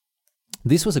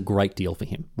 This was a great deal for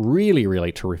him. Really,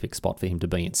 really terrific spot for him to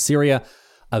be in. Syria,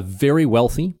 a very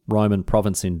wealthy Roman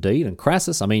province indeed, and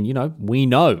Crassus, we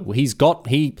know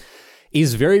he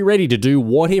is very ready to do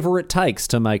whatever it takes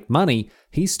to make money.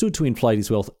 He stood to inflate his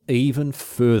wealth even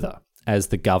further as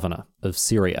the governor of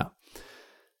Syria.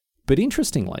 But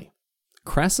interestingly,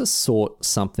 Crassus sought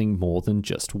something more than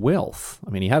just wealth.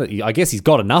 I guess he's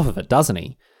got enough of it, doesn't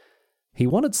he? He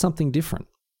wanted something different.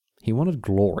 He wanted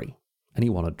glory, and he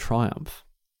wanted triumph.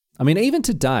 Even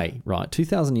today, right,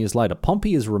 2,000 years later,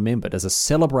 Pompey is remembered as a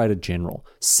celebrated general.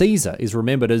 Caesar is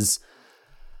remembered as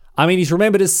I mean, he's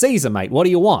remembered as Caesar, mate. What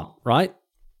do you want, right?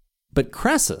 But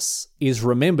Crassus is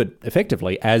remembered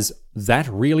effectively as that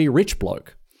really rich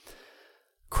bloke.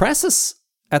 Crassus,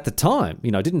 at the time,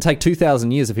 didn't take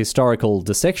 2,000 years of historical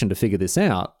dissection to figure this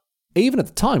out. Even at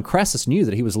the time, Crassus knew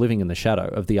that he was living in the shadow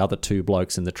of the other two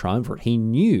blokes in the triumvirate. He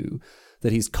knew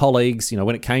that his colleagues,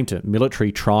 when it came to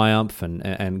military triumph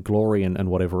and glory and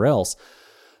whatever else,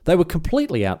 they were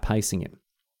completely outpacing him.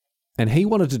 And he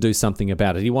wanted to do something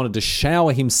about it. He wanted to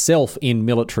shower himself in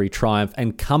military triumph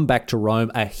and come back to Rome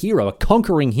a hero, a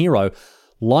conquering hero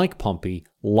like Pompey,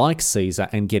 like Caesar,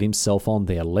 and get himself on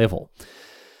their level.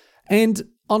 And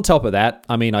on top of that,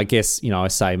 I mean, I guess, I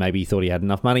say maybe he thought he had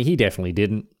enough money. He definitely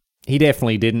didn't.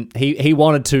 He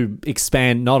wanted to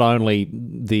expand not only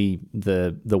the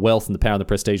wealth and the power and the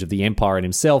prestige of the empire and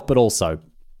himself, but also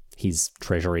his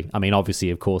treasury. I mean, obviously,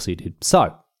 of course he did.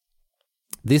 So,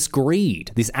 this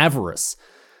greed, this avarice,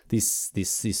 this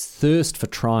thirst for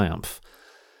triumph,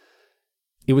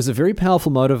 it was a very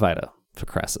powerful motivator for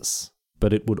Crassus,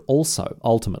 but it would also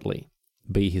ultimately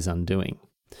be his undoing.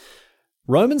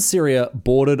 Roman Syria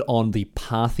bordered on the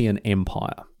Parthian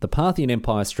Empire. The Parthian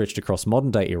Empire stretched across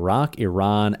modern-day Iraq,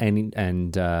 Iran, and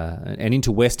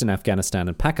into western Afghanistan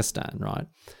and Pakistan, right?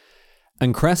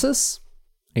 And Crassus,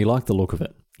 he liked the look of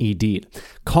it. He did.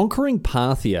 Conquering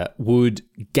Parthia would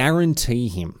guarantee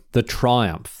him the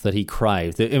triumph that he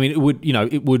craved. I mean,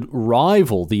 it would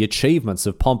rival the achievements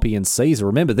of Pompey and Caesar.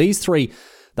 Remember, these three,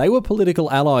 they were political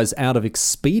allies out of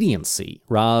expediency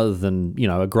rather than,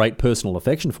 a great personal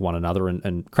affection for one another.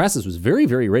 And Crassus was very,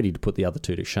 very ready to put the other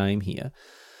two to shame here.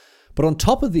 But on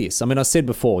top of this, I mean, I said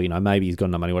before, maybe he's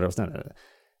got no money, whatever. No.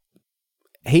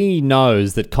 He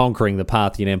knows that conquering the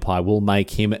Parthian Empire will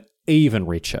make him even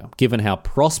richer, given how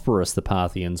prosperous the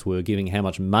Parthians were, given how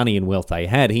much money and wealth they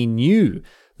had. He knew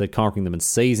that conquering them and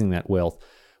seizing that wealth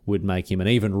would make him an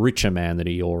even richer man than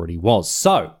he already was.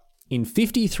 So, in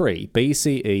 53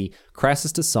 BCE,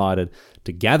 Crassus decided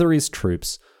to gather his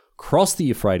troops, cross the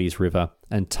Euphrates River,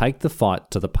 and take the fight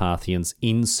to the Parthians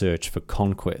in search for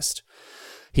conquest.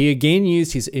 He again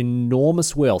used his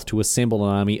enormous wealth to assemble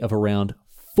an army of around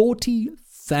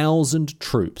 40,000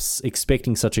 troops,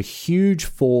 expecting such a huge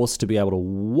force to be able to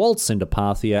waltz into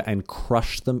Parthia and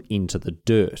crush them into the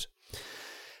dirt.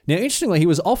 Now, interestingly, he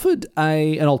was offered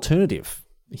an alternative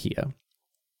here.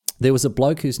 There was a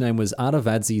bloke whose name was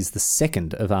Artaxerxes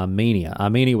II of Armenia.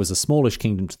 Armenia was a smallish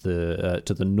kingdom to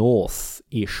the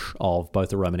north-ish of both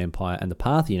the Roman Empire and the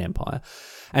Parthian Empire.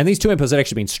 And these two empires had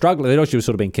actually been struggling. They'd actually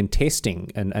sort of been contesting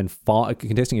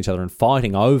contesting each other and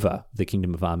fighting over the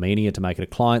kingdom of Armenia to make it a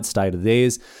client state of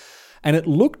theirs. And it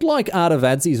looked like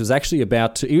Artaxerxes was actually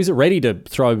he was ready to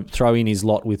throw in his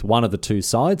lot with one of the two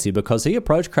sides here, because he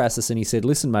approached Crassus and he said,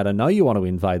 listen, mate, I know you want to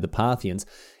invade the Parthians.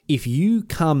 If you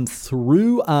come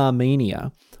through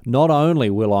Armenia, not only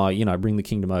will I, bring the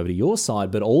kingdom over to your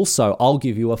side, but also I'll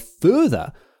give you a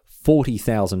further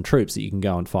 40,000 troops that you can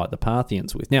go and fight the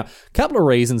Parthians with. Now, a couple of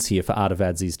reasons here for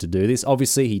Artaxerxes to do this.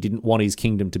 Obviously, he didn't want his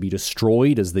kingdom to be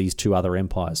destroyed as these two other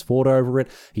empires fought over it.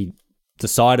 He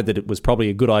decided that it was probably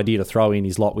a good idea to throw in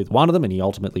his lot with one of them, and he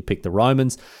ultimately picked the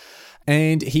Romans.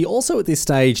 And he also at this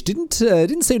stage didn't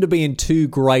seem to be in too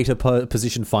great a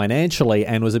position financially,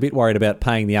 and was a bit worried about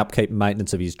paying the upkeep and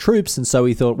maintenance of his troops. And so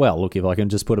he thought, well, look, if I can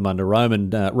just put them under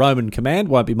Roman command,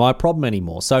 won't be my problem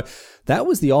anymore. So that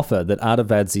was the offer that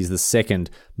Artaxerxes II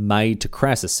made to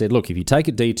Crassus. Said, look, if you take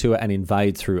a detour and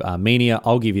invade through Armenia,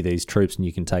 I'll give you these troops and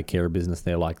you can take care of business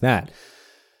there like that.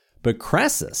 But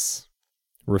Crassus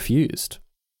refused.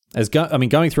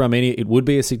 Going through Armenia, it would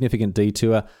be a significant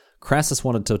detour. Crassus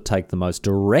wanted to take the most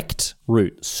direct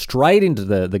route straight into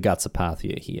the guts of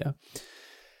Parthia here.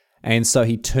 And so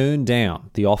he turned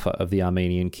down the offer of the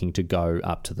Armenian king to go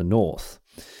up to the north.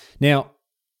 Now,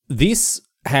 this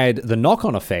had the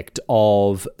knock-on effect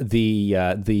of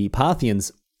the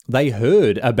Parthians. They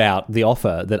heard about the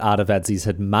offer that Artaxerxes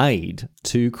had made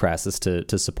to Crassus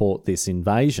to support this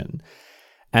invasion,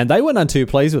 and they were none too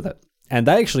pleased with it. And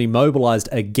they actually mobilized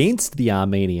against the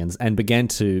Armenians and began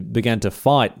to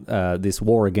fight this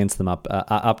war against them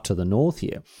up to the north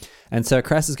here. And so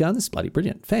Crassus is going, this is bloody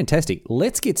brilliant, fantastic.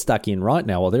 Let's get stuck in right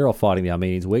now while they're all fighting the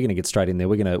Armenians. We're going to get straight in there.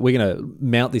 We're going to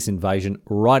mount this invasion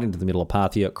right into the middle of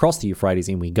Parthia, across the Euphrates,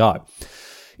 in we go.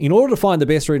 In order to find the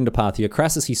best route into Parthia,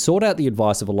 Crassus, he sought out the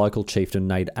advice of a local chieftain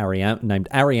named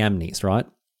Ariamnes, right?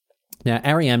 Now,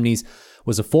 Ariamnes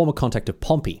was a former contact of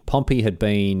Pompey. Pompey had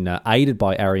been aided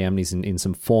by Ariamnes in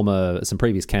some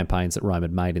previous campaigns that Rome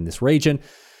had made in this region.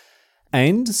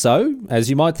 And so, as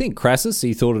you might think, Crassus,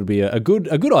 he thought it'd be a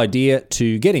good idea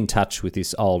to get in touch with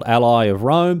this old ally of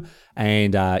Rome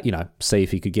and see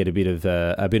if he could get a bit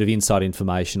of inside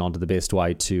information onto the best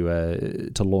way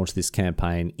to launch this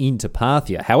campaign into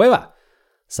Parthia. However,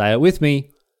 say it with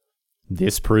me,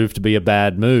 this proved to be a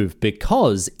bad move,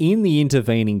 because in the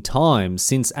intervening time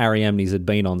since Ariamnes had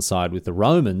been on side with the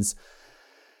Romans,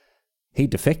 he'd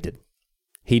defected.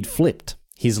 He'd flipped.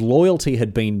 His loyalty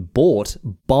had been bought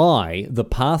by the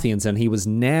Parthians, and he was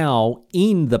now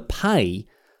in the pay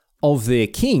of their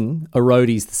king,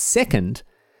 Orodes II.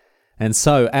 And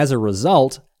so, as a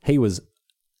result, he was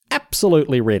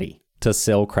absolutely ready to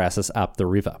sell Crassus up the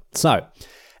river. So,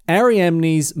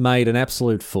 Ariamnes made an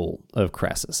absolute fool of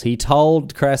Crassus. He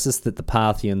told Crassus that the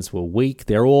Parthians were weak,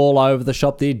 they're all over the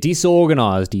shop, they're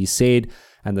disorganized, he said,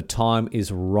 and the time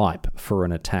is ripe for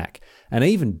an attack. And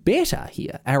even better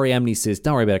here, Ariamnes says,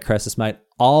 don't worry about it, Crassus, mate.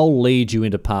 I'll lead you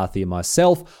into Parthia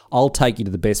myself. I'll take you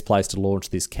to the best place to launch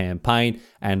this campaign,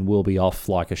 and we'll be off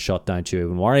like a shot. Don't you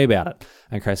even worry about it.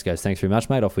 And Crassus goes, thanks very much,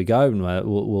 mate. Off we go. And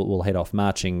we'll head off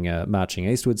marching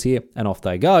eastwards here. And off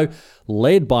they go,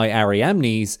 led by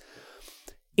Ariamnes,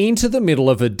 into the middle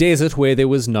of a desert where there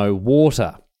was no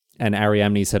water. And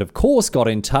Ariamnes had, of course, got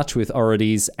in touch with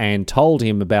Orodes and told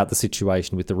him about the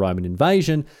situation with the Roman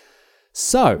invasion.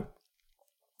 So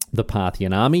the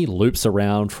Parthian army loops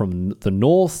around from the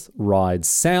north, rides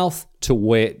south to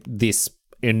where this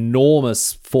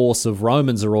enormous force of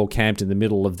Romans are all camped in the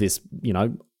middle of this,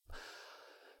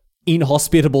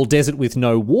 inhospitable desert with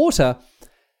no water.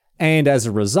 And as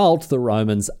a result, the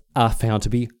Romans are found to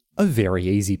be a very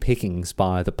easy pickings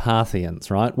by the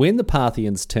Parthians, right? When the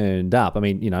Parthians turned up,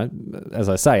 as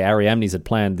I say, Ariamnes had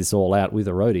planned this all out with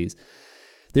Orodes.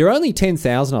 There are only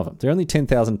 10,000 of them. There are only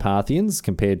 10,000 Parthians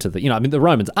compared to the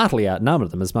Romans utterly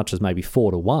outnumbered them as much as maybe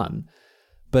 4-1.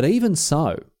 But even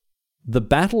so, the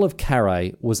Battle of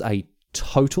Carrhae was a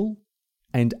total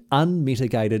and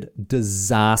unmitigated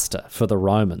disaster for the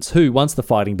Romans, who, once the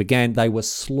fighting began, they were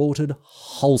slaughtered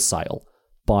wholesale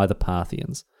by the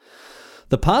Parthians.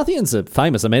 The Parthians are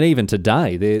famous. Even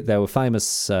today, they were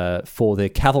famous for their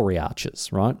cavalry archers,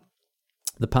 right?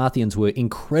 The Parthians were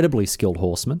incredibly skilled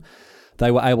horsemen. They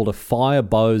were able to fire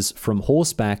bows from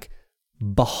horseback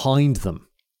behind them.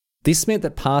 This meant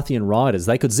that Parthian riders,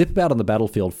 they could zip about on the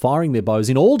battlefield firing their bows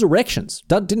in all directions.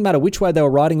 Didn't matter which way they were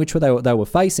riding, which way they were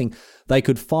facing, they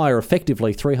could fire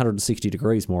effectively 360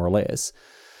 degrees, more or less.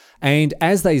 And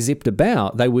as they zipped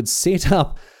about, they would set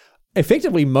up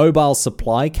effectively mobile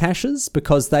supply caches,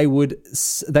 because they would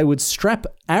strap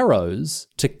arrows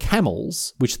to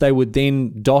camels, which they would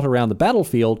then dot around the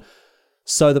battlefield,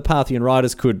 so the Parthian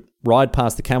riders could ride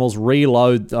past the camels,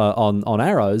 reload on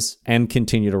arrows, and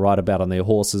continue to ride about on their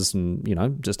horses and,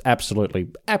 just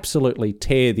absolutely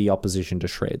tear the opposition to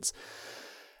shreds.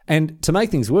 And to make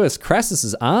things worse,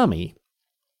 Crassus's army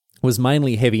was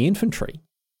mainly heavy infantry.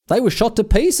 They were shot to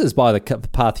pieces by the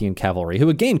Parthian cavalry, who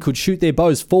again could shoot their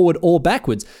bows forward or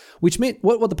backwards, which meant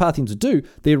what the Parthians would do,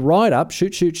 they'd ride up,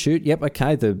 shoot. Yep,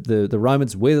 okay, the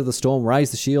Romans weather the storm,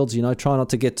 raise the shields, try not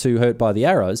to get too hurt by the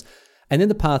arrows. And then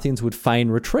the Parthians would feign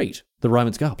retreat. The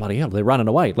Romans go, oh, bloody hell, they're running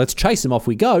away. Let's chase them, off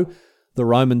we go. The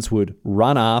Romans would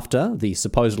run after the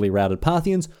supposedly routed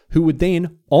Parthians, who would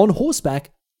then, on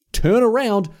horseback, turn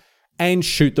around and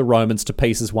shoot the Romans to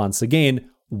pieces once again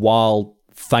while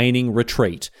feigning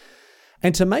retreat.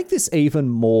 And to make this even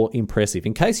more impressive,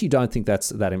 in case you don't think that's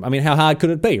that... how hard could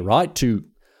it be, right? To,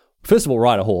 first of all,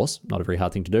 ride a horse, not a very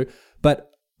hard thing to do.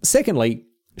 But secondly,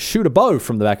 shoot a bow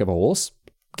from the back of a horse,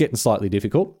 getting slightly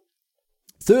difficult.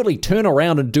 Thirdly, turn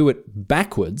around and do it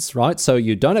backwards, right? So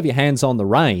you don't have your hands on the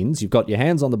reins, you've got your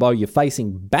hands on the bow, you're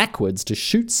facing backwards to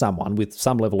shoot someone with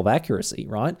some level of accuracy,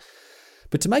 right?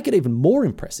 But to make it even more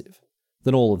impressive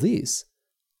than all of this,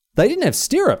 they didn't have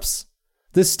stirrups.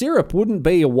 The stirrup wouldn't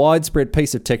be a widespread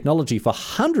piece of technology for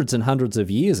hundreds and hundreds of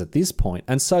years at this point.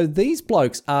 And so these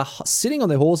blokes are sitting on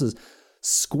their horses,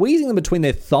 squeezing them between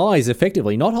their thighs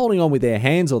effectively, not holding on with their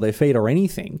hands or their feet or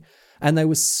anything. And they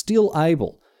were still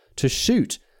able to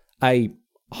shoot a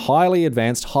highly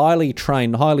advanced, highly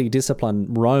trained, highly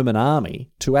disciplined Roman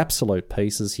army to absolute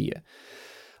pieces here.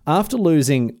 After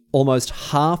losing almost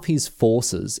half his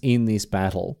forces in this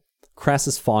battle,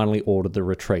 Crassus finally ordered the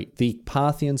retreat. The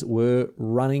Parthians were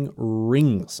running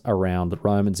rings around the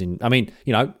Romans in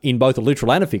both a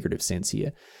literal and a figurative sense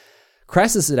here.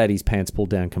 Crassus had his pants pulled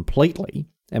down completely.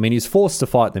 He's forced to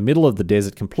fight in the middle of the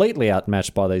desert, completely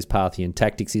outmatched by these Parthian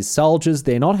tactics. His soldiers,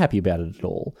 they're not happy about it at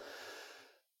all.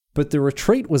 But the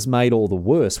retreat was made all the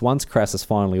worse once Crassus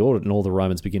finally ordered and all the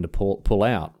Romans began to pull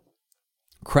out.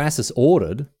 Crassus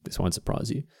ordered, this won't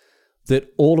surprise you,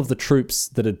 that all of the troops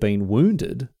that had been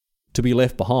wounded to be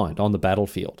left behind on the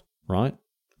battlefield, right?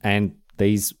 And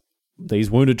these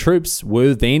wounded troops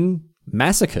were then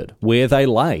massacred where they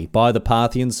lay by the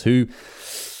Parthians, who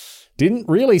didn't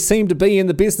really seem to be in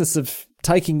the business of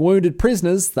taking wounded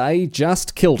prisoners. They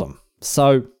just killed them.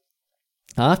 So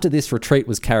after this retreat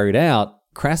was carried out,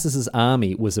 Crassus's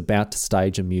army was about to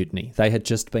stage a mutiny. They had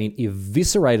just been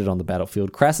eviscerated on the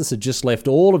battlefield. Crassus had just left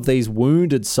all of these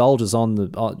wounded soldiers on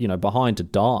the behind to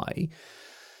die,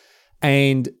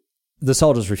 and the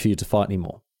soldiers refused to fight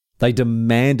anymore. They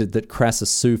demanded that Crassus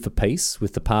sue for peace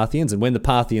with the Parthians, and when the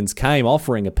Parthians came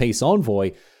offering a peace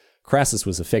envoy, Crassus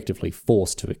was effectively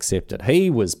forced to accept it. He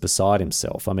was beside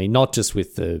himself. I mean, not just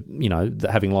with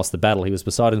having lost the battle, he was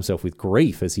beside himself with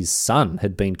grief as his son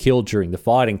had been killed during the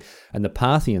fighting, and the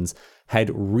Parthians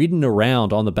had ridden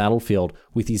around on the battlefield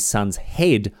with his son's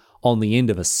head on the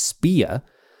end of a spear.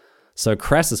 So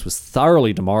Crassus was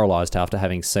thoroughly demoralized after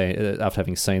having seen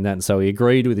that, and so he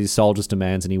agreed with his soldiers'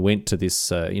 demands, and he went to this,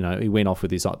 he went off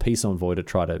with his peace envoy to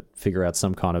try to figure out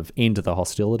some kind of end to the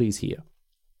hostilities here.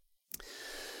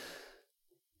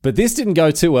 But this didn't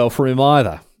go too well for him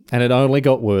either, and it only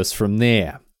got worse from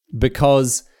there,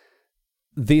 because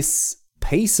this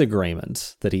peace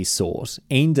agreement that he sought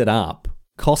ended up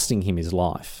costing him his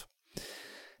life.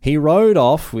 He rode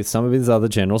off with some of his other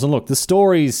generals, and look, the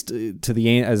stories to the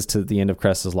end of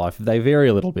Crassus' life, they vary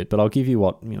a little bit, but I'll give you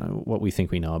what we think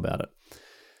we know about it.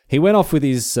 He went off with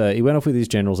his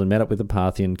generals and met up with the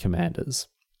Parthian commanders,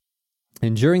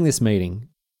 and during this meeting,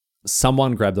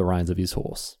 someone grabbed the reins of his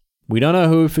horse. We don't know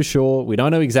who for sure. We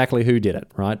don't know exactly who did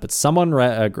it, right? But someone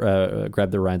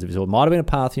grabbed the reins of his horse. Might have been a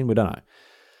Parthian. We don't know.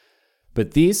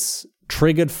 But this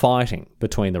triggered fighting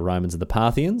between the Romans and the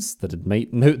Parthians that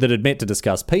had met to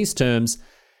discuss peace terms.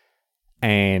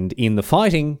 And in the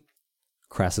fighting,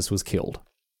 Crassus was killed.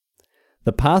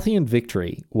 The Parthian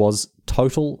victory was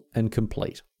total and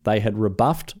complete. They had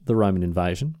rebuffed the Roman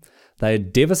invasion. They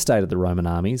had devastated the Roman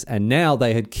armies. And now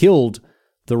they had killed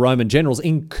the Roman generals,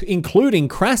 including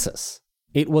Crassus.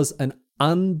 It was an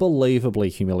unbelievably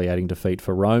humiliating defeat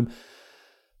for Rome.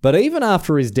 But even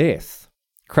after his death,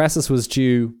 Crassus was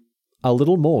due a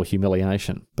little more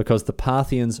humiliation, because the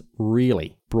Parthians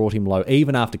really brought him low,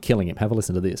 even after killing him. Have a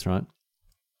listen to this, right?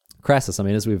 Crassus, I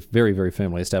mean, as we've very, very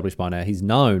firmly established by now, he's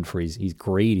known for his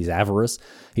greed, his avarice.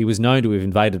 He was known to have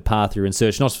invaded Parthia in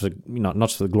search not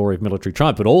just for the glory of military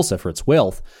triumph, but also for its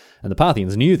wealth. And the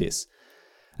Parthians knew this.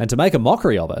 And to make a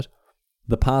mockery of it,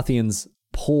 the Parthians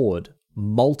poured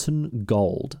molten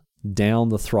gold down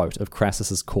the throat of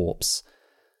Crassus's corpse,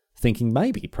 thinking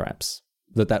maybe, perhaps,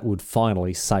 that would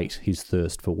finally sate his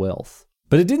thirst for wealth.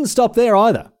 But it didn't stop there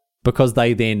either, because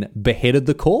they then beheaded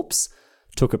the corpse,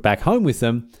 took it back home with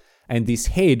them, and this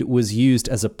head was used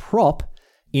as a prop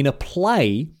in a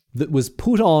play that was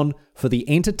put on for the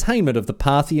entertainment of the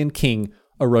Parthian king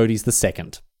Orodes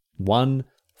II. One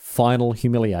final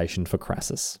humiliation for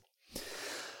Crassus.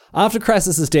 After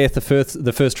Crassus' death,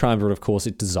 the first triumvirate, of course,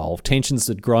 it dissolved. Tensions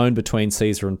had grown between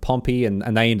Caesar and Pompey, and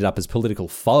they ended up as political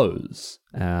foes.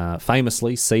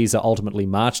 Famously, Caesar ultimately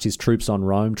marched his troops on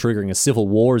Rome, triggering a civil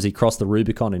war as he crossed the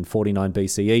Rubicon in 49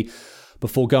 BCE,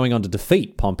 before going on to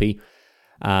defeat Pompey.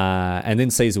 And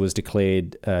then Caesar was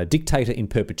declared dictator in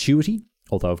perpetuity,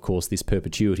 although, of course, this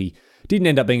perpetuity didn't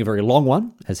end up being a very long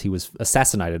one, as he was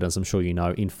assassinated, as I'm sure you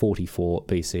know, in 44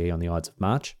 BCE on the Ides of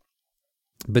March.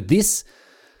 But this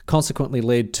consequently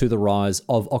led to the rise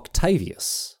of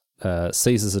Octavius,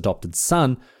 Caesar's adopted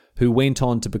son, who went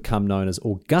on to become known as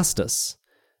Augustus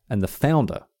and the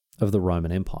founder of the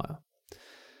Roman Empire.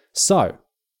 So,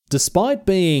 despite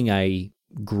being a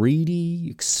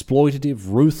greedy, exploitative,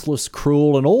 ruthless,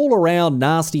 cruel, and all-around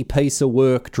nasty piece of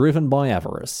work driven by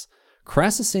avarice,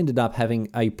 Crassus ended up having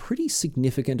a pretty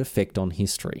significant effect on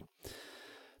history.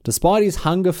 Despite his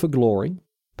hunger for glory,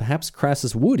 perhaps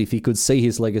Crassus would, if he could see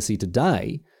his legacy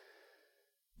today,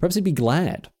 perhaps he'd be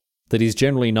glad that he's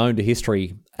generally known to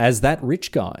history as that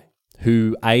rich guy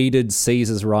who aided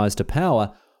Caesar's rise to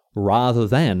power, rather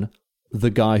than the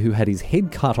guy who had his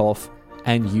head cut off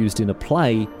and used in a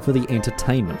play for the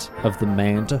entertainment of the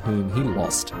man to whom he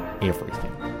lost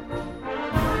everything.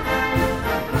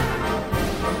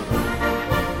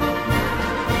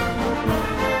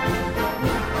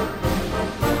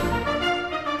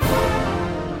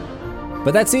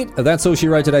 But that's it. That's all she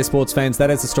wrote today, sports fans. That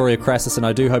is the story of Crassus, and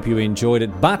I do hope you enjoyed it.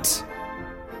 But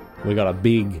we got a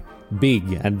big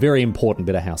and very important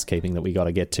bit of housekeeping that we got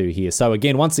to get to here. So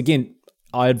again, once again,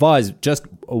 I advise just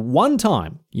one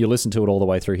time you listen to it all the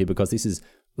way through here, because this is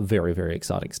very, very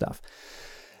exciting stuff.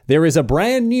 There is a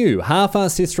brand new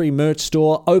Half-Assed History merch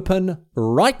store open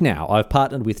right now. I've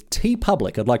partnered with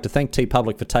TeePublic. I'd like to thank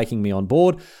TeePublic for taking me on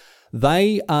board.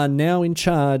 They are now in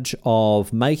charge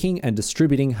of making and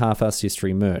distributing Half-Assed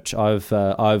History merch. I've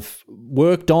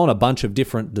worked on a bunch of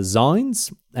different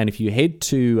designs, and if you head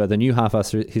to the new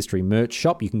Half-Assed History merch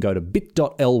shop, you can go to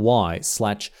bit.ly/HAH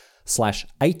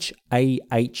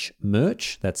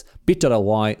merch. That's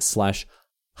bit.ly/HAH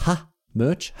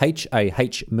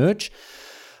merch.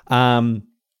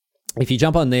 If you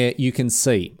jump on there, you can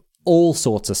see all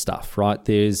sorts of stuff, right?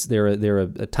 There are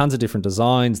tons of different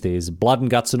designs. There's blood and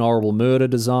guts and horrible murder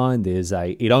design. There's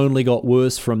it only got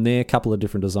worse from there. A couple of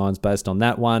different designs based on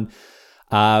that one.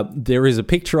 There is a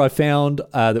picture I found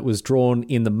that was drawn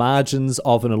in the margins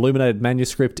of an illuminated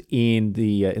manuscript in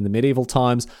the medieval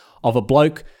times of a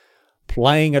bloke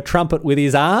playing a trumpet with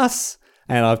his ass,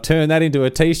 and I've turned that into a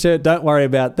t-shirt. Don't worry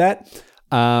about that.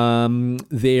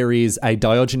 There is a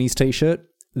Diogenes t-shirt.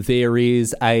 There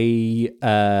is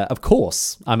of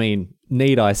course, I mean,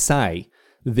 need I say,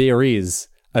 there is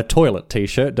a toilet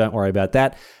t-shirt. Don't worry about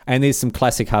that. And there's some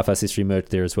classic Half-Assed History merch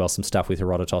there as well. Some stuff with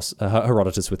Herodotus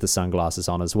with the sunglasses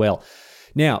on as well.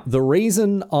 Now, the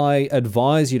reason I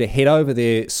advise you to head over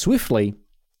there swiftly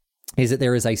is that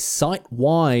there is a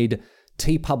site-wide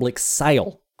TeePublic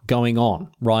sale going on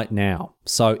right now.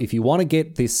 So if you want to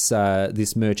get this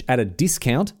merch at a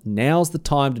discount, now's the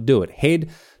time to do it.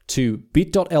 Head to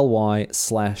bit.ly/HAH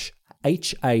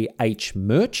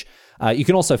merch. You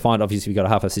can also find, obviously, if you go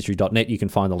to halfassedhistory.net, you can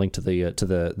find the link to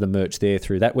the merch there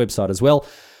through that website as well.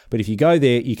 But if you go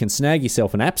there, you can snag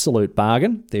yourself an absolute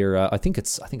bargain. There, I think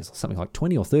it's something like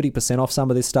 20 or 30% off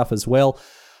some of this stuff as well.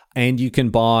 And you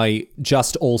can buy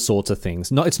just all sorts of things.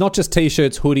 It's not just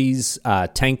t-shirts, hoodies,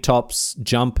 tank tops,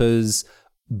 jumpers,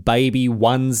 baby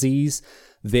onesies.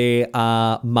 There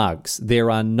are mugs. There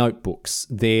are notebooks.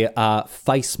 There are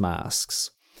face masks.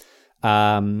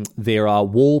 There are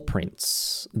wall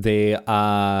prints. There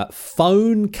are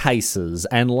phone cases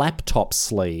and laptop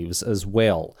sleeves as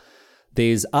well.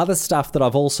 There's other stuff that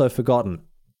I've also forgotten.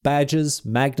 Badges,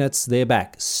 magnets, they're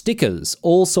back. Stickers,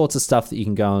 all sorts of stuff that you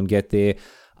can go and get there.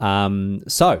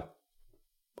 So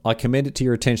I commend it to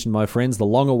your attention, my friends. The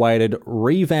long-awaited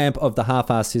revamp of the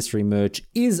Half-Assed History merch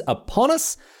is upon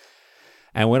us.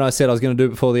 And when I said I was going to do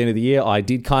it before the end of the year, I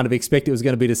did kind of expect it was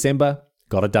going to be December.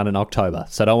 Got it done in October.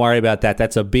 So don't worry about that.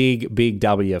 That's a big, big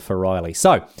W for Riley.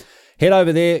 So head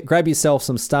over there, grab yourself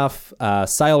some stuff.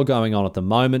 Sale going on at the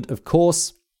moment, of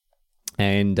course.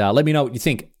 And let me know what you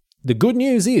think. The good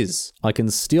news is I can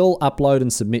still upload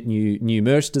and submit new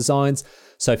merch designs.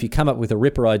 So if you come up with a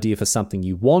ripper idea for something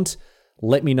you want,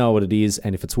 let me know what it is,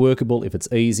 and if it's workable, if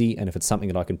it's easy, and if it's something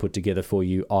that I can put together for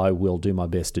you, I will do my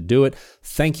best to do it.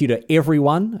 Thank you to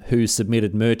everyone who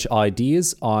submitted merch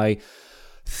ideas. I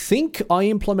think I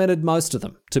implemented most of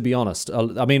them, to be honest.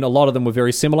 I mean, a lot of them were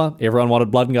very similar. Everyone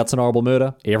wanted blood and guts and horrible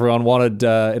murder. Everyone wanted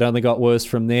it only got worse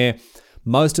from there.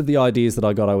 Most of the ideas that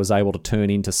I got, I was able to turn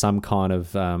into some kind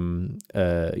of, of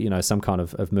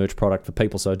merch product for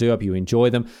people. So I do hope you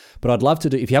enjoy them. But I'd love to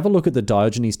do, if you have a look at the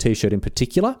Diogenes t-shirt in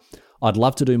particular, I'd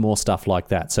love to do more stuff like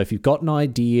that. So if you've got an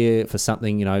idea for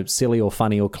something, silly or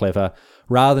funny or clever,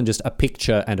 rather than just a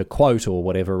picture and a quote or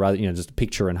whatever, rather, just a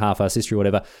picture and half-assed history or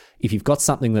whatever, if you've got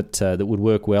something that would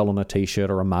work well on a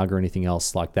t-shirt or a mug or anything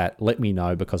else like that, let me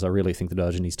know, because I really think the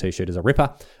Diogenes t-shirt is a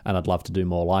ripper and I'd love to do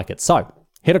more like it. So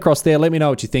head across there, let me know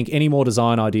what you think. Any more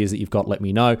design ideas that you've got, let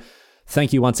me know.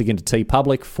 Thank you once again to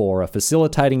TeePublic for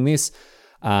facilitating this.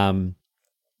 I'm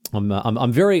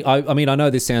very. I mean, I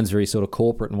know this sounds very sort of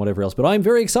corporate and whatever else, but I'm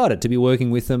very excited to be working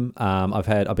with them.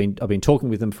 I've been talking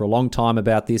with them for a long time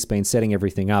about this, been setting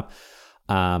everything up,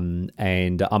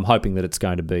 and I'm hoping that it's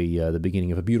going to be the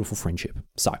beginning of a beautiful friendship.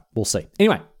 So we'll see.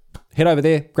 Anyway, head over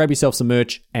there, grab yourself some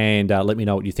merch, and let me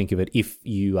know what you think of it. If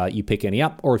you pick any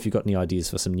up, or if you've got any ideas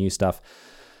for some new stuff,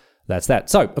 that's that.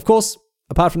 So of course,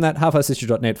 apart from that,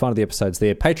 halfassedhistory.net, find the episodes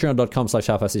there.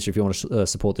 Patreon.com/halfassedhistory if you want to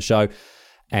support the show.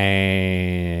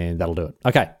 And that'll do it.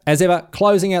 Okay, as ever,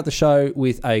 closing out the show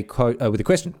with a quote, with a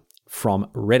question from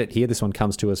Reddit here. This one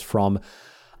comes to us from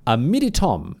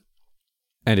Amiditom.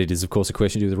 And it is, of course, a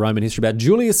question to do with Roman history about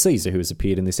Julius Caesar, who has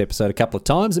appeared in this episode a couple of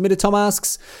times. Amiditom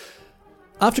asks,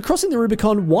 after crossing the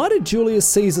Rubicon, why did Julius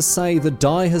Caesar say the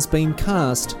die has been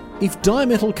cast if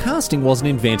die-metal casting wasn't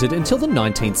invented until the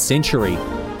 19th century?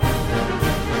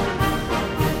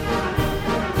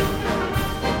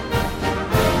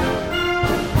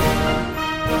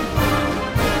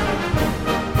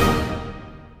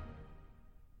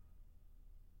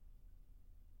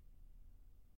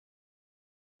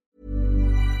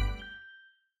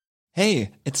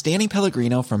 Hey, it's Danny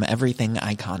Pellegrino from Everything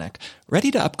Iconic. Ready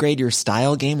to upgrade your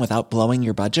style game without blowing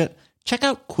your budget? Check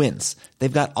out Quince.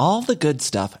 They've got all the good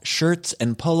stuff, shirts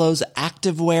and polos,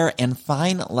 activewear, and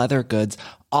fine leather goods,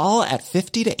 all at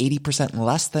 50 to 80%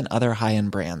 less than other high-end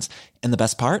brands. And the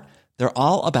best part? They're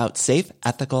all about safe,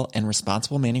 ethical, and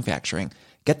responsible manufacturing.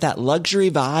 Get that luxury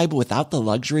vibe without the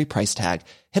luxury price tag.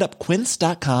 Hit up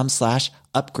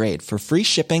quince.com/upgrade for free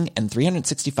shipping and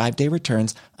 365-day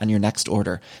returns on your next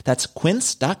order. That's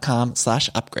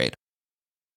quince.com/upgrade.